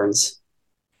sunburns.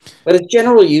 But it's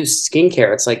general use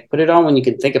skincare. It's like put it on when you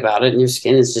can think about it, and your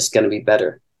skin is just going to be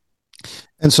better.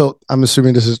 And so I'm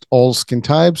assuming this is all skin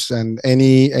types and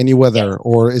any Yeah. weather,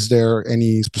 or is there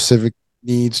any specific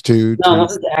needs No,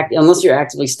 to? unless you're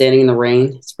actively standing in the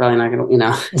rain, it's probably not going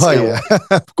to, it's Well, going to yeah,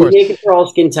 work. of We course. make it for all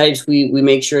skin types. We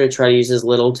make sure to try to use as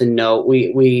little to no.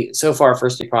 We so far our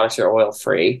first two products are oil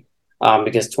free,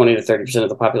 because 20 to 30% of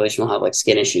the population will have like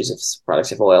skin issues if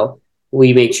products have oil.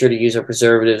 We make sure to use our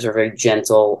preservatives are very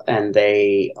gentle, and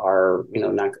they are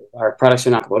not, our products are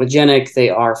not photogenic. They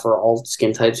are for all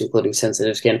skin types, including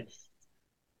sensitive skin.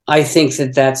 I think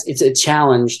it's a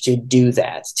challenge to do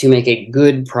that, to make a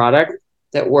good product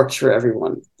that works for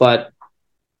everyone, but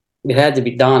it had to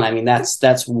be done. I mean,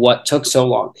 that's what took so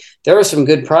long. There are some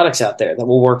good products out there that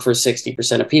will work for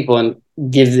 60% of people and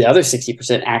give the other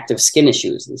 60% active skin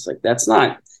issues. And it's like, that's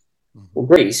not, well,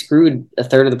 great. You screwed a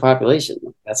third of the population.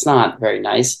 That's not very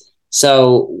nice.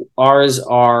 So ours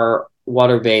are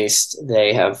water based.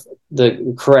 They have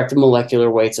the correct molecular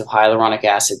weights of hyaluronic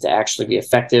acid to actually be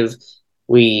effective.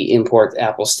 We import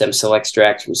apple stem cell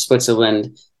extract from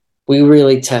Switzerland. We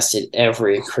really tested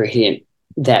every ingredient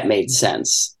that made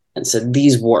sense and said,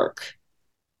 these work.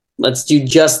 Let's do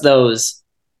just those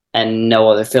and no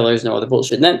other fillers, no other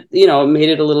bullshit. And then, it made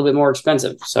it a little bit more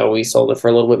expensive. So we sold it for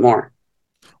a little bit more.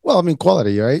 Well, I mean,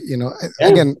 quality, right? Yeah,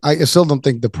 Again, I still don't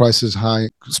think the price is high,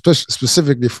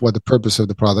 specifically for the purpose of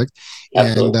the product, and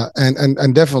absolutely.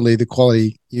 and definitely the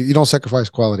quality. You don't sacrifice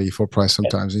quality for price.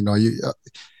 Sometimes,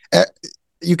 uh,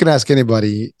 you can ask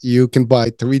anybody. You can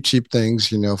buy three cheap things,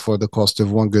 for the cost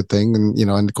of one good thing, and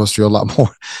it costs you a lot more,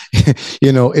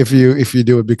 if you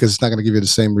do it because it's not going to give you the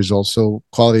same results. So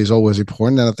quality is always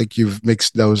important, and I think you've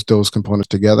mixed those components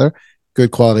together.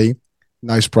 Good quality,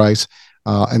 nice price,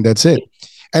 and that's it.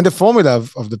 And the formula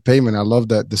of the payment, I love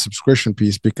that the subscription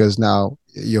piece because now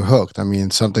you're hooked. I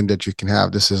mean, something that you can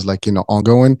have. This is like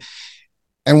ongoing,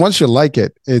 and once you like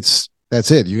it, that's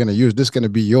it. You're gonna use this. Going to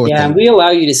be your Yeah, and thing. we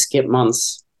allow you to skip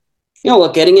months.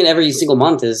 Look, getting it every single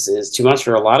month is too much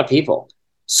for a lot of people.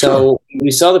 Sure, So we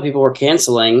saw that people were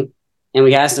canceling, and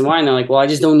we asked them why, and they're like, "Well, I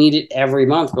just don't need it every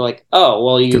month." We're like, "Oh,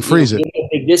 well, you can you freeze it. get a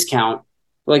big discount."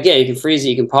 We're like, "Yeah, you can freeze it,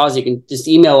 you can pause it, you can just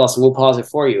email us, and we'll pause it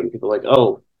for you." And people are like,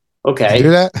 "Oh, You can do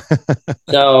okay." that.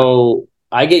 So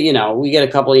we get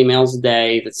a couple emails a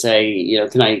day that say,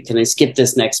 can I skip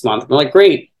this next month? And we're like,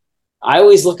 great. I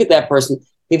always look at that person.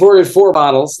 They've ordered 4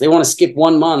 bottles. They want to skip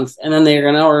 1 month, and then they're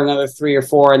going to order another 3 or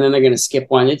 4, and then they're going to skip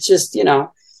one. It's just,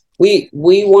 we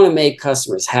want to make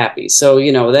customers happy. So,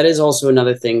 that is also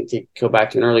another thing to go back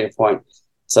to an earlier point.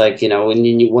 It's like,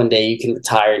 when one day you can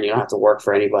retire and you don't have to work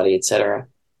for anybody, etc.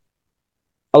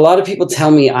 A lot of people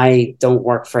tell me I don't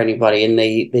work for anybody, and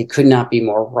they could not be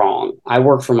more wrong. I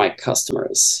work for my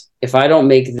customers. If I don't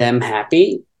make them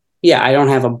happy, yeah, I don't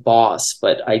have a boss,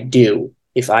 but I do.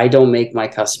 If I don't make my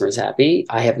customers happy,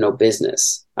 I have no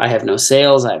business. I have no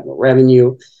sales, I have no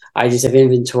revenue. I just have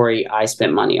inventory I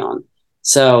spent money on.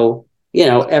 So,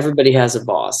 everybody has a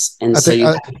boss, and I so think you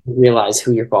I, have to realize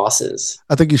who your boss is.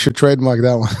 I think you should trademark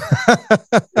that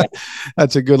one. Yeah.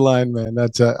 That's a good line, man.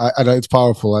 It's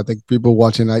powerful. I think people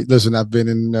watching. Listen. I've been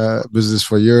in business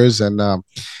for years, and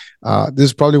this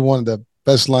is probably one of the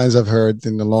Best lines I've heard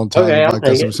in a long time Okay, I'll about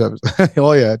take customer it. service.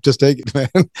 Oh yeah, just take it, man.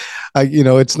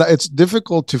 It's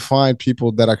difficult to find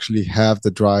people that actually have the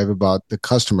drive about the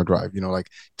customer drive. Like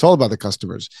it's all about the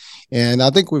customers, and I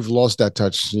think we've lost that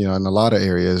touch. In a lot of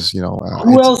areas.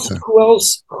 Who else? Who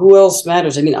else? Who else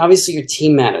matters? I mean, obviously your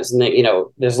team matters, and that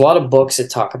there's a lot of books that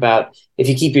talk about if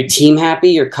you keep your team happy,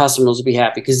 your customers will be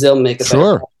happy because they'll make a better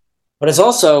Sure. product. But it's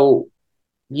also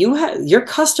your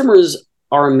customers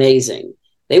are amazing.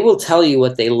 They will tell you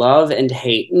what they love and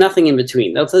hate, nothing in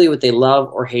between. They'll tell you what they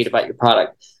love or hate about your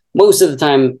product. Most of the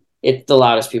time, the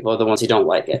loudest people are the ones who don't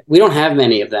like it. We don't have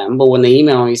many of them, but when they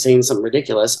email me saying something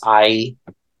ridiculous, I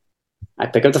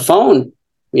pick up the phone.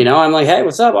 I'm like, hey,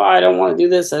 what's up? Oh, I don't want to do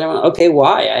this. I don't want. Okay,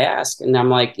 why? I ask, and I'm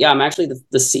like, yeah, I'm actually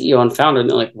the CEO and founder. And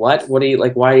they're like, what? What are you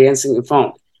like? Why are you answering the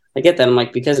phone? I get that. I'm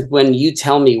like, because when you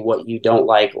tell me what you don't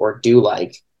like or do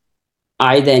like,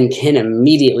 I then can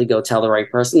immediately go tell the right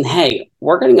person, hey,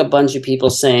 we're getting a bunch of people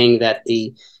saying that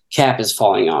the cap is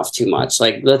falling off too much.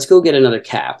 Like, let's go get another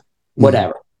cap, Mhm.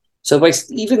 whatever. So, by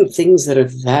even things that are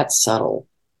that subtle,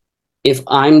 if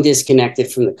I'm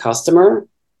disconnected from the customer,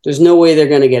 there's no way they're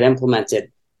going to get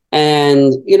implemented.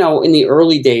 And in the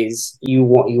early days, you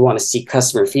want to see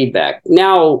customer feedback.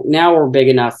 Now we're big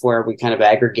enough where we kind of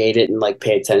aggregate it and like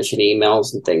pay attention to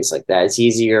emails and things like that. It's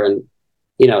easier, and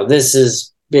this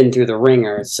has been through the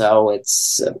ringer, so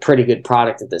it's a pretty good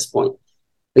product at this point.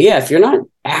 But yeah, if you're not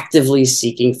actively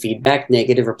seeking feedback,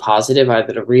 negative or positive,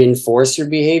 either to reinforce your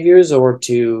behaviors or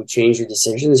to change your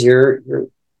decisions, your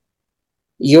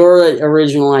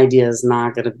original idea is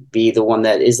not going to be the one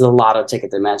that is the lotto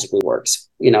ticket that magically works.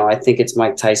 I think it's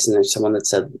Mike Tyson or someone that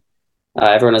said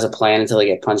everyone has a plan until they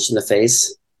get punched in the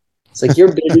face. It's like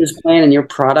your business plan and your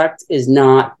product is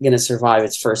not going to survive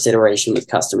its first iteration with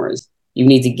customers. You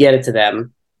need to get it to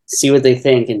them, see what they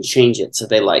think, and change it so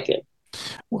they like it.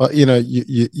 Well,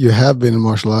 you have been in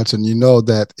martial arts, and you know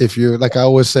that if you, like I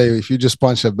always say, if you just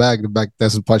punch a bag, the bag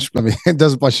doesn't punch. I mean, it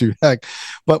doesn't punch you back.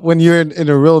 But when you're in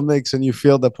a real mix and you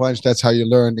feel the punch, that's how you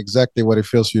learn exactly what it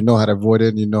feels. You know how to avoid it,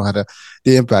 and you know how to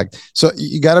the impact. So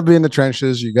you got to be in the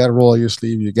trenches. You got to roll your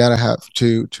sleeve. You got to have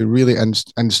to really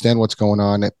understand what's going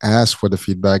on and ask for the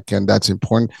feedback, and that's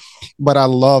important. But I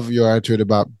love your attitude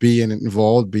about being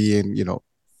involved, being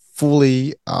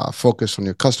fully focused on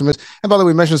your customers. And by the way,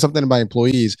 we mentioned something about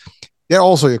employees. They're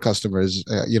also your customers.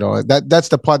 That's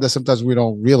the part that sometimes we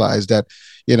don't realize that,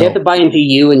 They have to buy into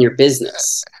you and your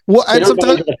business. well, They and don't buy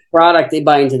sometimes, into the product, they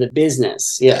buy into the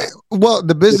business. Yeah. well,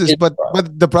 the business, but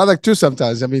the product too.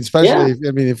 Sometimes, I mean, Yeah.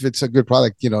 especially if it's a good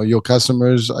product, your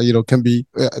customers, can be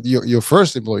your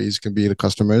first employees can be the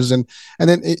customers, and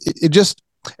then it just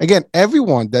again,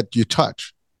 everyone that you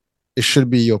touch, it should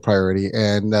be your priority,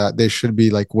 and they should be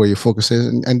like where your focus is,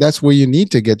 and that's where you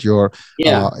need to get your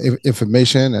Yeah.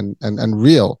 information and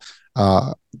real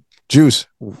uh, juice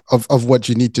of what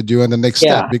you need to do in the next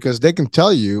step, Yeah. because they can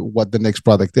tell you what the next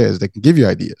product is. They can give you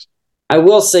ideas. I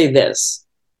will say this.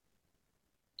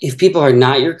 If people are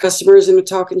not your customers and are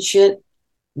talking shit,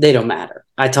 they don't matter.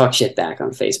 I talk shit back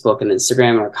on Facebook and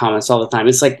Instagram or comments all the time.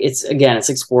 It's like it's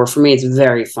like sport for me. It's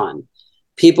very fun.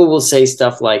 People will say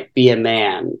stuff like "be a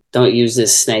man," "don't use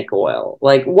this snake oil,"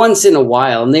 like once in a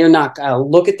while, and they're not. I'll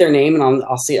look at their name and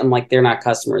I'll see. I'm like, they're not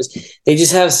customers. They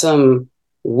just have some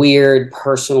weird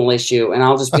personal issue, and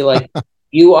I'll just be like,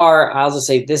 "You are." I'll just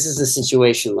say, "This is the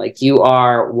situation. Like you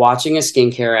are watching a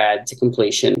skincare ad to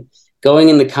completion, going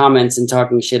in the comments and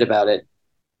talking shit about it.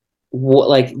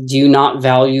 Like, do you not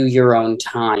value your own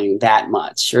time that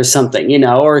much, or something?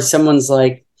 Or someone's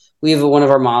like." We have one of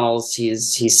our models.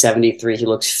 He's 73. He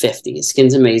looks 50. His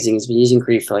skin's amazing. He's been using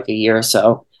Krete for like a year or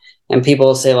so. And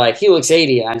people say like, he looks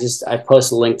 80. I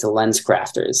post a link to Lens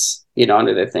Crafters,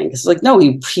 under their thing. It's like, no,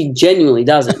 he genuinely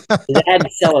doesn't. His ads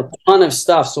sell a ton of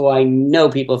stuff. So I know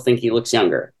people think he looks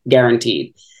younger,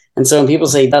 guaranteed. And so when people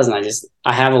say he doesn't,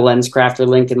 I have a Lens Crafter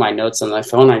link in my notes on my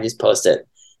phone. I just post it.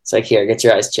 It's like, here, get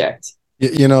your eyes checked.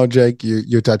 Jake,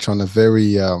 you touch on a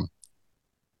very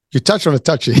you touch on a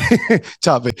touchy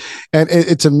topic, and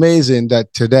it's amazing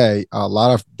that today a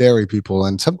lot of dairy people,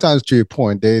 and sometimes to your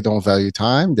point, they don't value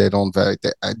time. They don't value.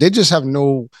 They just have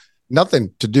nothing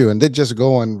to do, and they just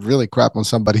go and really crap on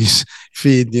somebody's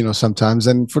feed, sometimes,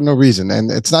 and for no reason,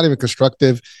 and it's not even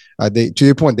constructive. To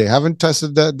your point, they haven't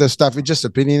tested the stuff. It's just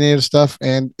opinionated stuff,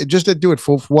 and they do it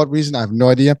for what reason? I have no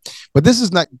idea. But this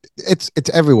is not. It's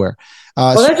everywhere.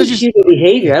 Well, that's just human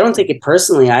behavior. I don't take it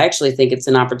personally. I actually think it's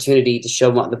an opportunity to show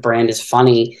what the brand is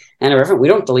funny and irreverent. We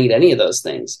don't delete any of those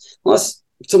things unless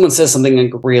someone says something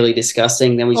like really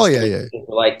disgusting. Then we just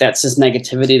that's just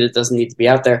negativity that doesn't need to be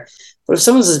out there. But if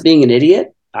someone's just being an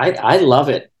idiot, I love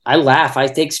it. I laugh. I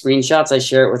take screenshots. I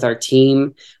share it with our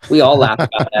team. We all laugh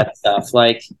about that stuff.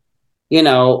 Like,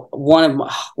 one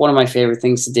of my favorite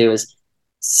things to do is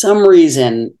some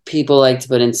reason people like to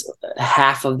put in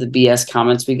half of the BS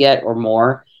comments we get or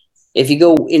more. If you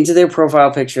go into their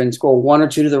profile picture and scroll one or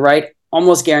two to the right,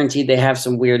 almost guaranteed they have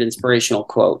some weird inspirational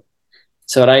quote.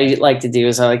 So what I like to do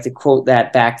is I like to quote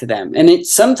that back to them. And it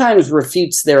sometimes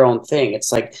refutes their own thing. It's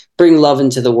like, bring love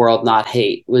into the world, not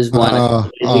hate, was one.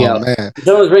 Oh man.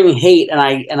 Someone was bringing hate, and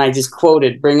I just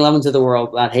quoted, bring love into the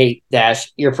world, not hate, dash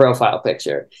your profile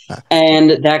picture.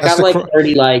 And that got like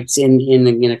 30 likes in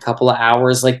a couple of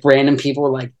hours. Like random people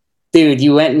were like, dude,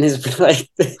 you went in his like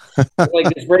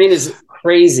his brain is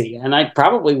crazy. And I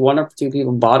probably one or two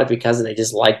people bought it because they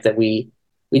just like that we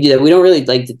do that. We don't really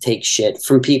like to take shit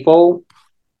from people,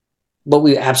 but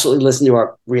we absolutely listen to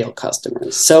our real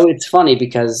customers. So it's funny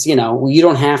because, you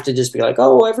don't have to just be like,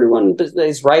 oh, everyone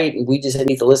is right, and we just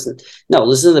need to listen. No,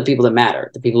 listen to the people that matter,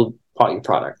 the people who bought your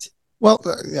product. Well,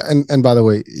 and by the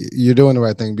way, you're doing the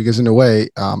right thing, because in a way,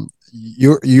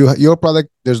 your product,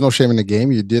 there's no shame in the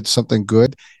game. You did something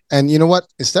good. And you know what?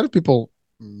 Instead of people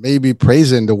maybe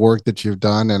praising the work that you've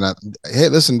done, and hey,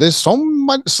 listen, there's so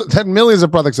much, that millions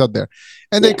of products out there,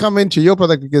 and they come into your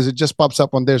product because it just pops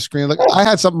up on their screen. Like I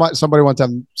had somebody one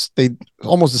time stayed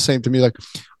almost the same to me, like,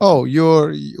 oh,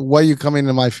 why you coming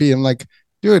in my feed? I'm like,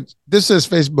 dude, this is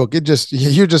Facebook.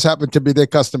 You just happen to be their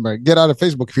customer. Get out of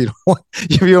Facebook if you don't want.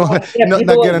 If you want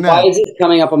not get an ad. Why is it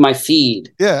coming up on my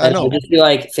feed? Yeah, I know. I'll just be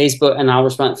like Facebook, and I'll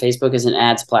respond. Facebook is an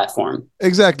ads platform.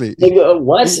 Exactly. They go,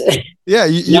 what? Yeah,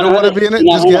 you don't want to be in it.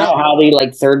 Just get out. How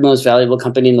the third most valuable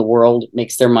company in the world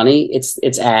makes their money?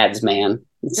 It's ads, man.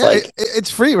 It's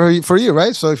free for you,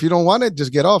 right? So if you don't want it,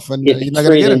 just get off, and you're not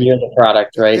gonna get it. You're the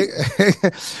product, right?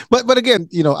 but again,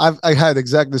 I had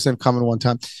exactly the same comment one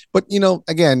time. But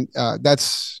again,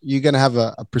 that's you're gonna have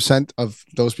a percent of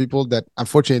those people that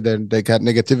unfortunately they got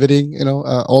negativity,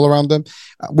 all around them.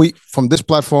 We from this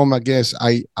platform, I guess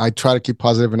I try to keep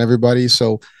positive in everybody.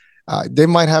 So. They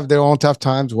might have their own tough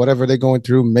times, whatever they're going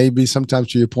through. Maybe sometimes,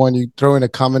 to your point, you throw in a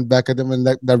comment back at them, and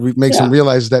that makes them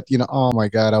realize that, oh my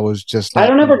God, I was just. I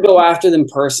don't ever go after them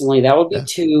personally. That would be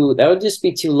that would just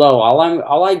be too low.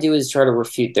 All I do is try to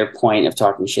refute their point of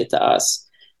talking shit to us,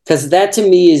 because that to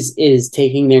me is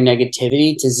taking their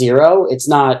negativity to zero. It's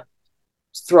not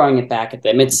throwing it back at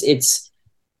them. It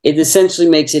essentially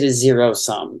makes it a zero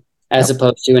sum as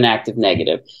opposed to an active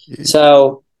negative.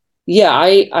 So. Yeah,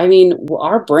 I mean,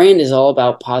 our brand is all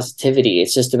about positivity.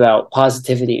 It's just about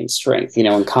positivity and strength,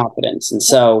 and confidence. And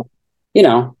so, we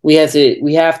have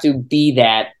to be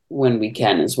that when we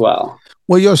can as well.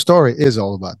 Well, your story is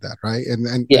all about that, right? And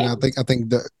I think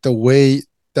the way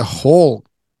the whole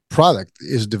product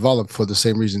is developed for the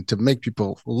same reason, to make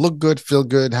people look good, feel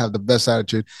good, have the best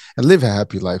attitude, and live a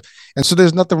happy life. And so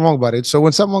there's nothing wrong about it. So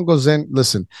when someone goes in,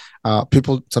 listen,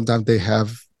 people sometimes they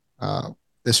have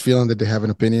this feeling that they have an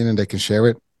opinion and they can share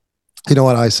it. You know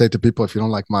what I say to people? If you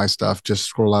don't like my stuff, just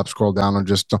scroll up, scroll down, or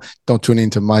just don't tune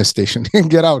into my station and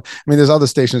get out. I mean, there's other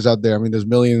stations out there. I mean, there's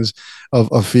millions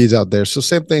of feeds out there. So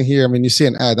same thing here. I mean, you see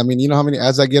an ad. I mean, you know how many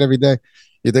ads I get every day?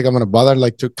 You think I'm going to bother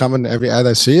to come in every ad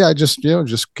I see? I just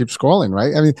keep scrolling,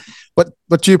 right? I mean,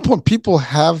 but to your point, people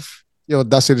have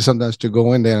audacity sometimes to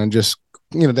go in there and just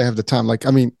they have the time. Like,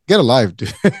 I mean, get a life,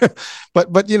 dude. but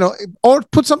or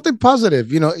put something positive.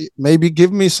 Maybe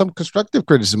give me some constructive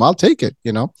criticism. I'll take it.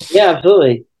 Yeah,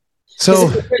 absolutely. So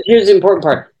here's the important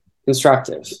part: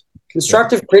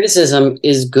 constructive criticism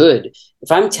is good.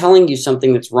 If I'm telling you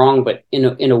something that's wrong, but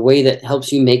in a way that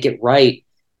helps you make it right,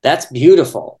 that's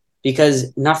beautiful,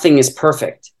 because nothing is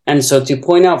perfect. And so to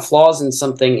point out flaws in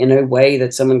something in a way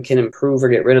that someone can improve or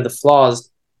get rid of the flaws,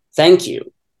 thank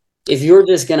you. If you're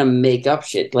just going to make up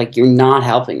shit, like, you're not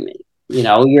helping me,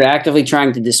 you're actively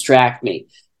trying to distract me.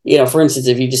 For instance,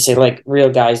 if you just say like,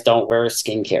 real guys don't wear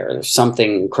skincare or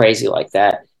something crazy like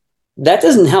that, that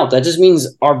doesn't help. That just means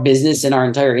our business and our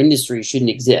entire industry shouldn't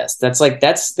exist. There's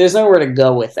nowhere to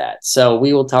go with that. So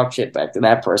we will talk shit back to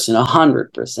that person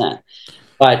 100%.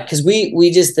 But because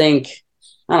we just think,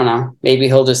 I don't know, maybe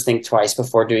he'll just think twice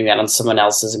before doing that on someone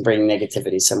else's and bringing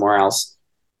negativity somewhere else.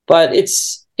 But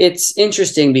it's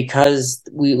interesting because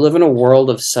we live in a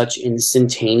world of such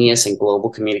instantaneous and global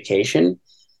communication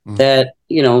that,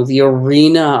 the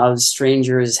arena of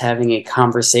strangers having a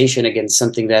conversation against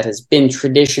something that has been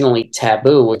traditionally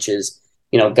taboo, which is,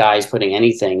 guys putting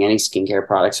any skincare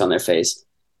products on their face.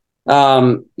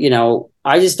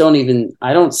 I just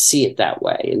don't see it that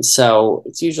way. And so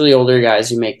it's usually older guys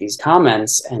who make these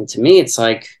comments. And to me, it's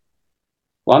like,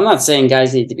 well, I'm not saying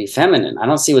guys need to be feminine. I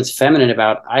don't see what's feminine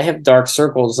about, I have dark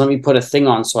circles, let me put a thing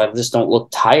on so I just don't look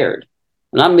tired.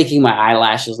 I'm not making my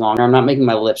eyelashes longer. I'm not making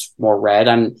my lips more red.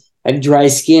 I have dry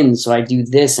skin, so I do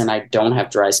this, and I don't have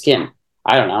dry skin.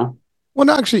 I don't know. Well,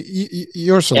 no, actually,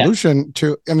 your Yeah. solution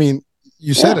to, I mean,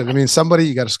 you said Yeah. it. I mean, somebody,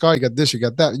 you got a scar, you got this, you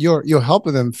got that. You're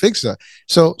helping them fix that.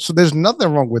 So there's nothing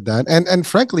wrong with that. And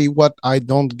frankly, what I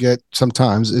don't get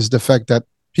sometimes is the fact that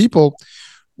people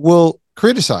will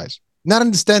criticize, not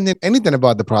understanding anything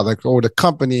about the product or the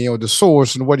company or the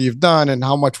source and what you've done and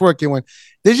how much work you went.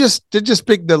 They just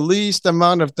pick the least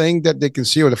amount of thing that they can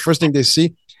see or the first thing they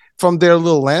see from their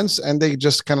little lens, and they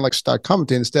just kind of like start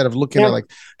commenting instead of looking at Yeah. like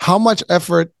how much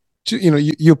effort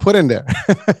you put in there.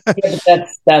 Yeah, but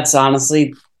that's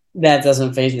honestly, that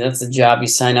doesn't phase me. That's the job you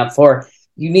sign up for.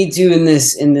 You need to, in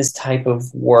this type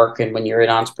of work, and when you're an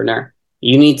entrepreneur,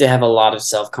 you need to have a lot of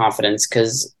self-confidence,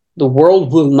 because the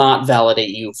world will not validate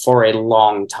you for a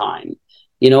long time.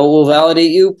 You know, it will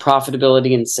validate you,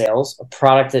 profitability and sales, a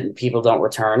product that people don't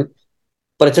return.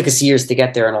 But it took us years to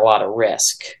get there and a lot of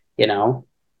risk, you know?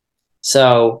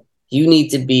 So you need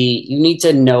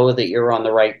to know that you're on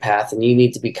the right path, and you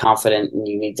need to be confident, and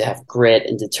you need to have grit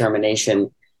and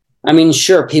determination. I mean,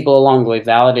 sure, people along the way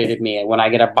validated me. When I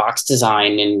get a box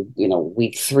design in,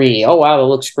 week 3, oh wow, that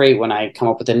looks great. When I come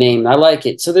up with a name, I like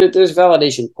it. So there's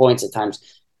validation points at times,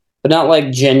 but not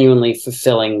like genuinely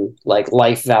fulfilling like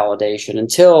life validation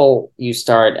until you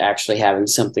start actually having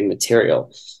something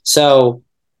material. So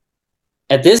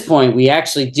at this point, we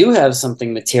actually do have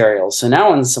something material. So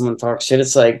now when someone talks shit,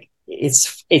 it's like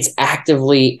it's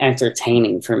actively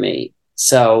entertaining for me.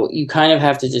 So you kind of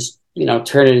have to just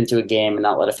turn it into a game and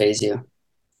not let it phase you.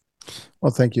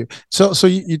 Well, thank you. So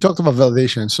you talked about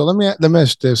validation. So let me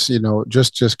ask this,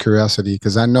 just curiosity,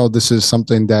 because I know this is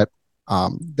something that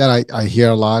I hear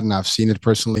a lot and I've seen it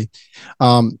personally.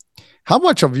 Um, how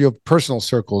much of your personal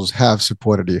circles have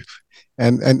supported you?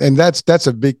 And that's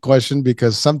a big question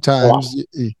because A lot. sometimes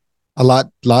a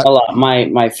lot. A lot.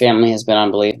 My family has been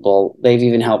unbelievable. They've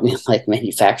even helped me like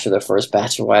manufacture the first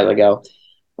batch a while ago.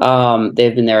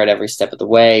 They've been there at every step of the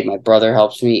way. My brother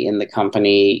helps me in the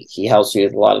company. He helps me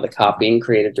with a lot of the copy and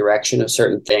creative direction of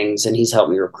certain things, and he's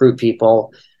helped me recruit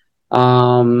people.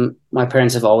 My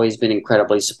parents have always been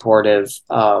incredibly supportive.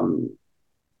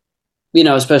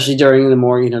 Especially during the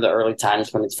more, the early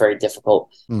times when it's very difficult,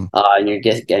 Mm. and you're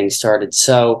getting started.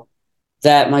 So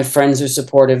that my friends are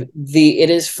supportive. It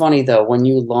is funny though, when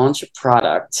you launch a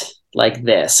product like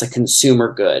this, a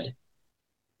consumer good,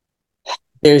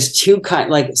 there's two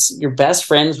like your best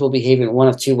friends will behave in one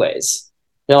of two ways.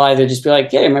 They'll either just be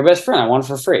like, "Yeah, you're my best friend. I want it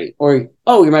for free," or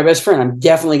 "Oh, you're my best friend. I'm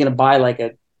definitely going to buy like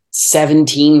a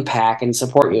 17 pack and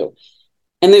support you."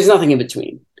 And there's nothing in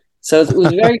between. So it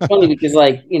was very funny because,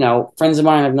 like, friends of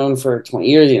mine I've known for 20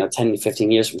 years, 10 to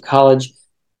 15 years from college.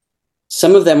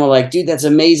 Some of them were like, "Dude, that's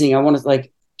amazing. I want to,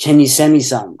 like, can you send me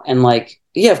some?" And like,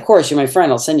 "Yeah, of course, you're my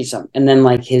friend. I'll send you some." And then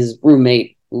like his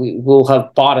roommate will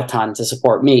have bought a ton to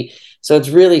support me. So it's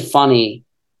really funny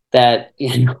that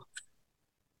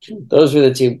those were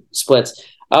the two splits.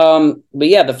 But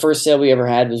yeah, the first sale we ever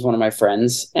had was one of my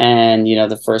friends, and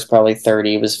the first probably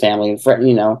 30 was family and friend.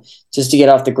 Just to get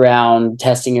off the ground,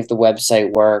 testing if the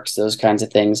website works, those kinds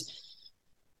of things.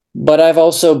 But I've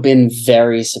also been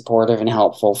very supportive and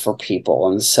helpful for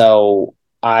people. And so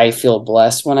I feel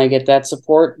blessed when I get that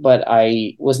support, but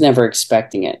I was never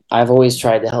expecting it. I've always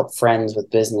tried to help friends with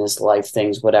business, life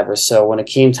things, whatever. So when it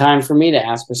came time for me to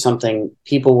ask for something,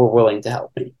 people were willing to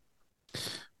help me.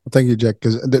 Well, thank you, Jack.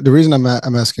 Because the reason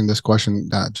I'm asking this question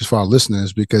just for our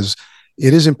listeners, because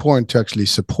it is important to actually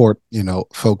support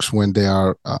folks when they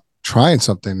are trying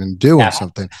something and doing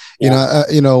something. Yeah.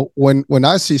 When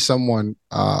I see someone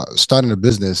starting a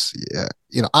business,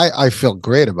 I feel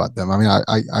great about them. I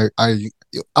mean,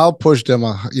 I'll push them.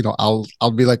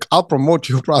 I'll be like, I'll promote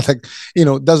your product.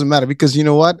 It doesn't matter because you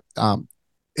know what?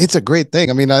 It's a great thing.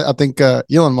 I mean, I think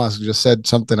Elon Musk just said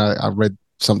something. I read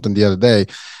something the other day.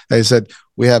 They said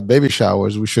we have baby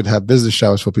showers. We should have business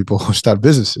showers for people who start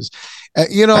businesses.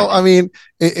 I mean,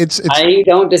 it's. I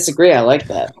don't disagree. I like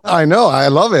that. I know, I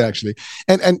love it actually,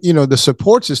 and the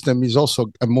support system is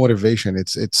also a motivation.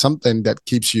 It's something that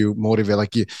keeps you motivated.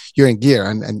 Like you're in gear,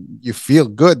 and you feel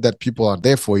good that people are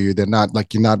there for you. They're not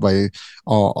like you're not by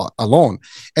alone.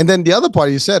 And then the other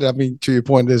part you said, I mean, to your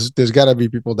point, there's got to be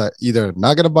people that either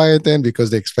not gonna buy it then because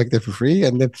they expect it for free,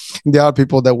 and then there are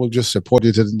people that will just support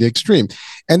you to the extreme,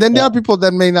 and then there are people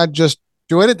that may not just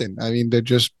do anything. I mean, they're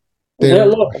just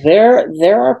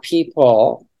there are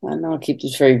people. I know I'll keep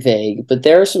this very vague, but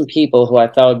there are some people who I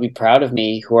thought would be proud of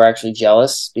me who are actually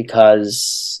jealous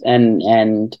because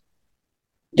and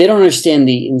they don't understand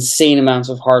the insane amounts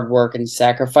of hard work and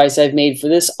sacrifice I've made for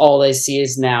this. All they see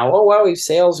is now, oh wow, we have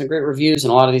sales and great reviews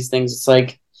and a lot of these things. It's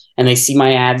like, and they see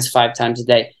my ads 5 times a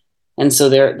day. And so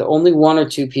they're the only one or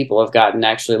two people have gotten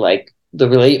actually like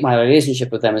my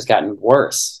relationship with them has gotten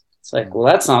worse. It's like,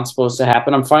 well, that's not supposed to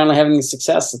happen. I'm finally having the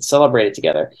success. Let's celebrate it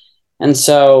together. And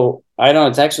so I don't know,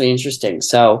 it's actually interesting.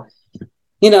 So,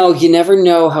 you know, you never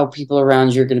know how people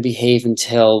around you are going to behave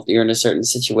until you're in a certain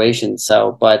situation.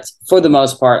 So, but for the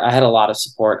most part, I had a lot of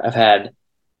support.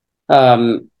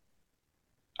 Um,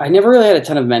 I never really had a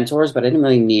ton of mentors, but I didn't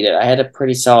really need it. I had a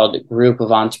pretty solid group of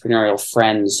entrepreneurial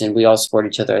friends, and we all support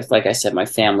each other. Like I said, my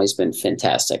family's been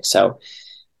fantastic. So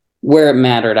where it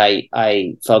mattered,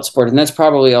 I felt supported. And that's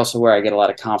probably also where I get a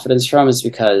lot of confidence from, is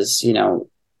because, you know,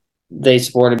 they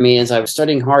supported me as I was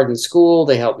studying hard in school.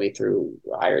 They helped me through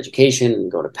higher education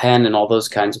and go to Penn and all those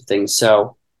kinds of things.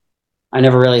 So I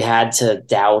never really had to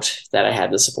doubt that I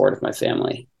had the support of my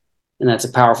family. And that's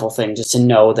a powerful thing, just to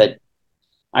know that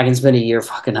I can spend a year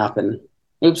fucking up and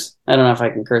oops, I don't know if I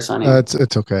can curse on here.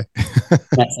 It's okay.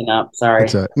 Messing up. Sorry.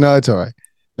 No, it's all right.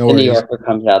 No The New worries. Yorker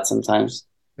comes out sometimes.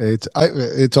 It's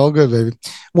all good, baby.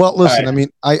 Well, listen, Right. I mean,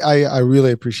 I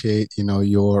really appreciate, you know,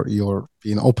 your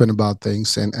being open about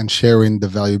things and sharing the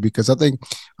value, because I think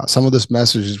some of this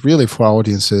message is really for our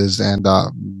audiences, and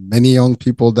many young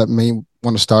people that may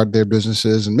want to start their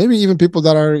businesses, and maybe even people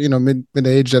that are, you know, mid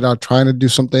age that are trying to do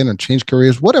something and change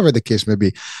careers, whatever the case may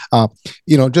be.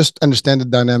 You know, just understand the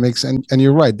dynamics, and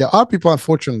you're right. There are people,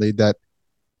 unfortunately, that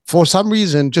for some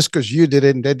reason, just because you did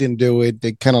it and they didn't do it,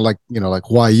 they kind of like, you know, like,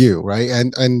 why you, right?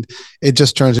 And it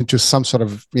just turns into some sort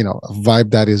of, you know, vibe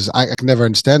that is, I can never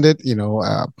understand it, you know,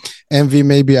 envy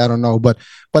maybe, I don't know, but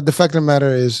the fact of the matter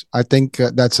is, I think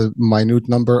that's a minute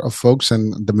number of folks,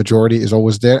 and the majority is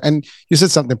always there. And you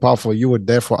said something powerful. You were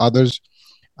there for others,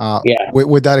 Yeah.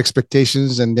 with that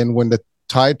expectations, and then when the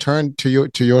tide turned to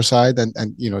your side,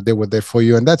 and you know, they were there for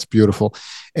you, and that's beautiful.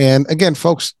 And again,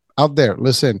 folks out there,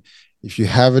 listen, if you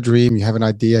have a dream, you have an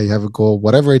idea, you have a goal,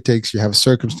 whatever it takes, you have a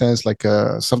circumstance like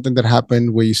something that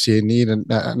happened where you see a need and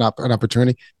an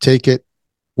opportunity, take it,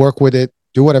 work with it,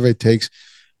 do whatever it takes,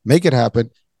 make it happen,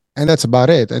 and that's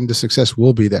about it. And the success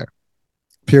will be there.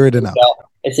 Period. Enough.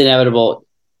 It's inevitable.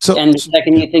 So, And the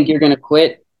second you think you're going to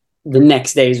quit, the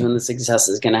next day is when the success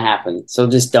is going to happen. So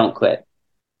just don't quit.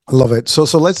 I love it. So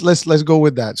let's go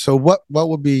with that. So what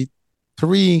would be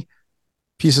 3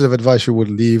 pieces of advice you would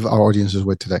leave our audiences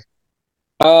with today?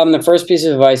 The first piece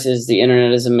of advice is the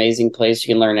internet is an amazing place.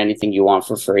 You can learn anything you want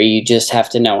for free. You just have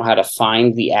to know how to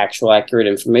find the actual accurate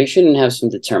information and have some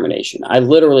determination. I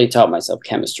literally taught myself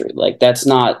chemistry. Like, that's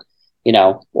not, you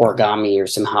know, origami or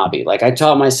some hobby. Like, I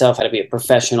taught myself how to be a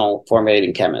professional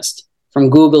formulating chemist from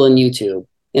Google and YouTube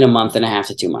in a month and a half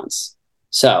to 2 months.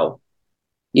 So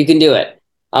you can do it.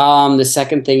 The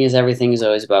second thing is, everything is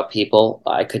always about people.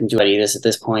 I couldn't do any of this at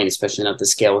this point, especially not at the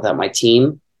scale, without my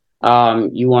team.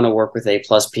 You want to work with A+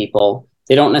 people.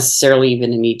 They don't necessarily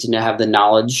even need to have the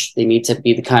knowledge. They need to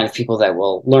be the kind of people that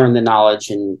will learn the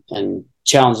knowledge and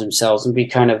challenge themselves and be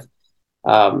kind of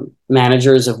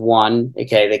managers of one.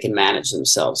 Okay, they can manage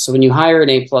themselves. So when you hire an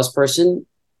A+ person,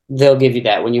 they'll give you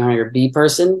that. When you hire a B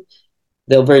person,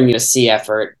 they'll bring you a C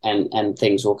effort, and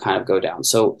things will kind of go down.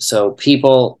 So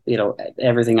people, you know,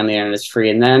 everything on the internet is free.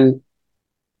 And then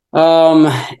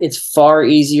it's far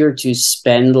easier to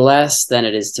spend less than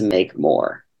it is to make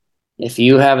more. If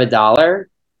you have $1,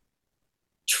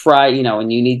 try, you know,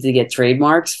 and you need to get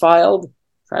trademarks filed,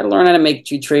 try to learn how to make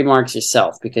 2 trademarks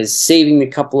yourself, because saving a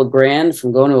couple of grand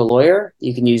from going to a lawyer,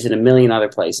 you can use it in a million other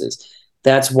places.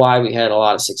 That's why we had a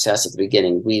lot of success at the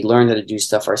beginning. We learned how to do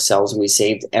stuff ourselves, and we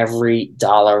saved every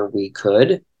dollar we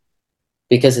could,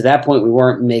 because at that point we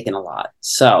weren't making a lot.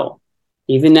 So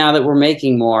even now that we're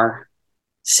making more,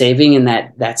 saving, and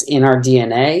that's in our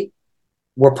DNA,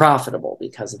 we're profitable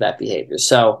because of that behavior.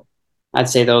 So I'd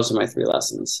say those are my 3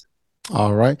 lessons.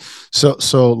 All right.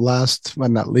 So last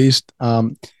but not least,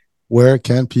 where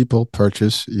can people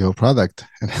purchase your product?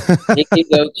 You can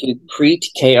go to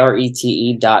Krete,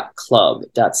 Krete.club.club.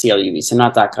 So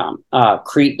not .com.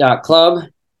 Krete.club.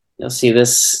 You'll see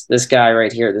this guy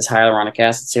right here, this hyaluronic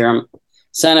acid serum.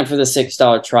 Sign up for the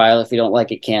 $6 trial. If you don't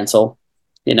like it, cancel.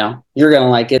 You know, you're going to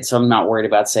like it, so I'm not worried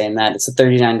about saying that. It's a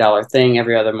 $39 thing.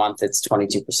 Every other month, it's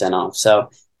 22% off.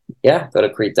 So, yeah, go to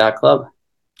Krete.club.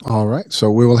 All right. So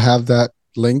we will have that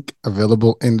link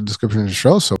available in the description of the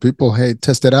show. So people, hey,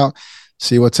 test it out,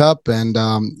 see what's up, and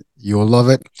you will love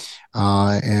it.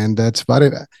 And that's about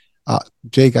it.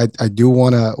 Jake, I do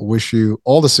want to wish you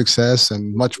all the success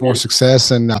and much more success.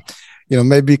 And, you know,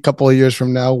 maybe a couple of years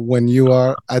from now, when you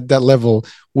are at that level,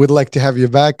 we'd like to have you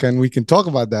back, and we can talk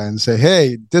about that and say,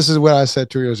 hey, this is what I said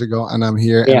 2 years ago, and I'm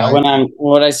here. Yeah, and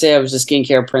what I say, I was the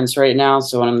skincare prince right now.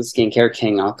 So when I'm the skincare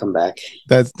king, I'll come back.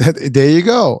 There you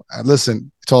go.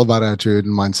 Listen, it's all about attitude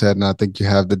and mindset, and I think you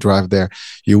have the drive there.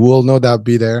 You will no doubt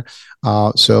be there.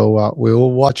 So we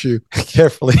will watch you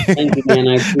carefully Thank you, man.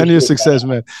 I and your appreciate success,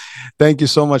 man. Thank you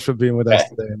so much for being with us that.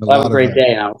 today. And a Well, have a lot of great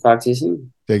day, and I'll talk to you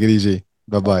soon. take it easy.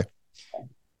 Bye bye.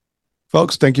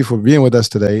 Folks, thank you for being with us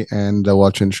today and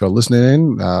watching the show, listening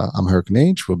in. I'm Hurricane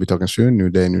H. We'll be talking soon. New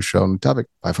day, new show, new topic.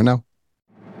 Bye for now.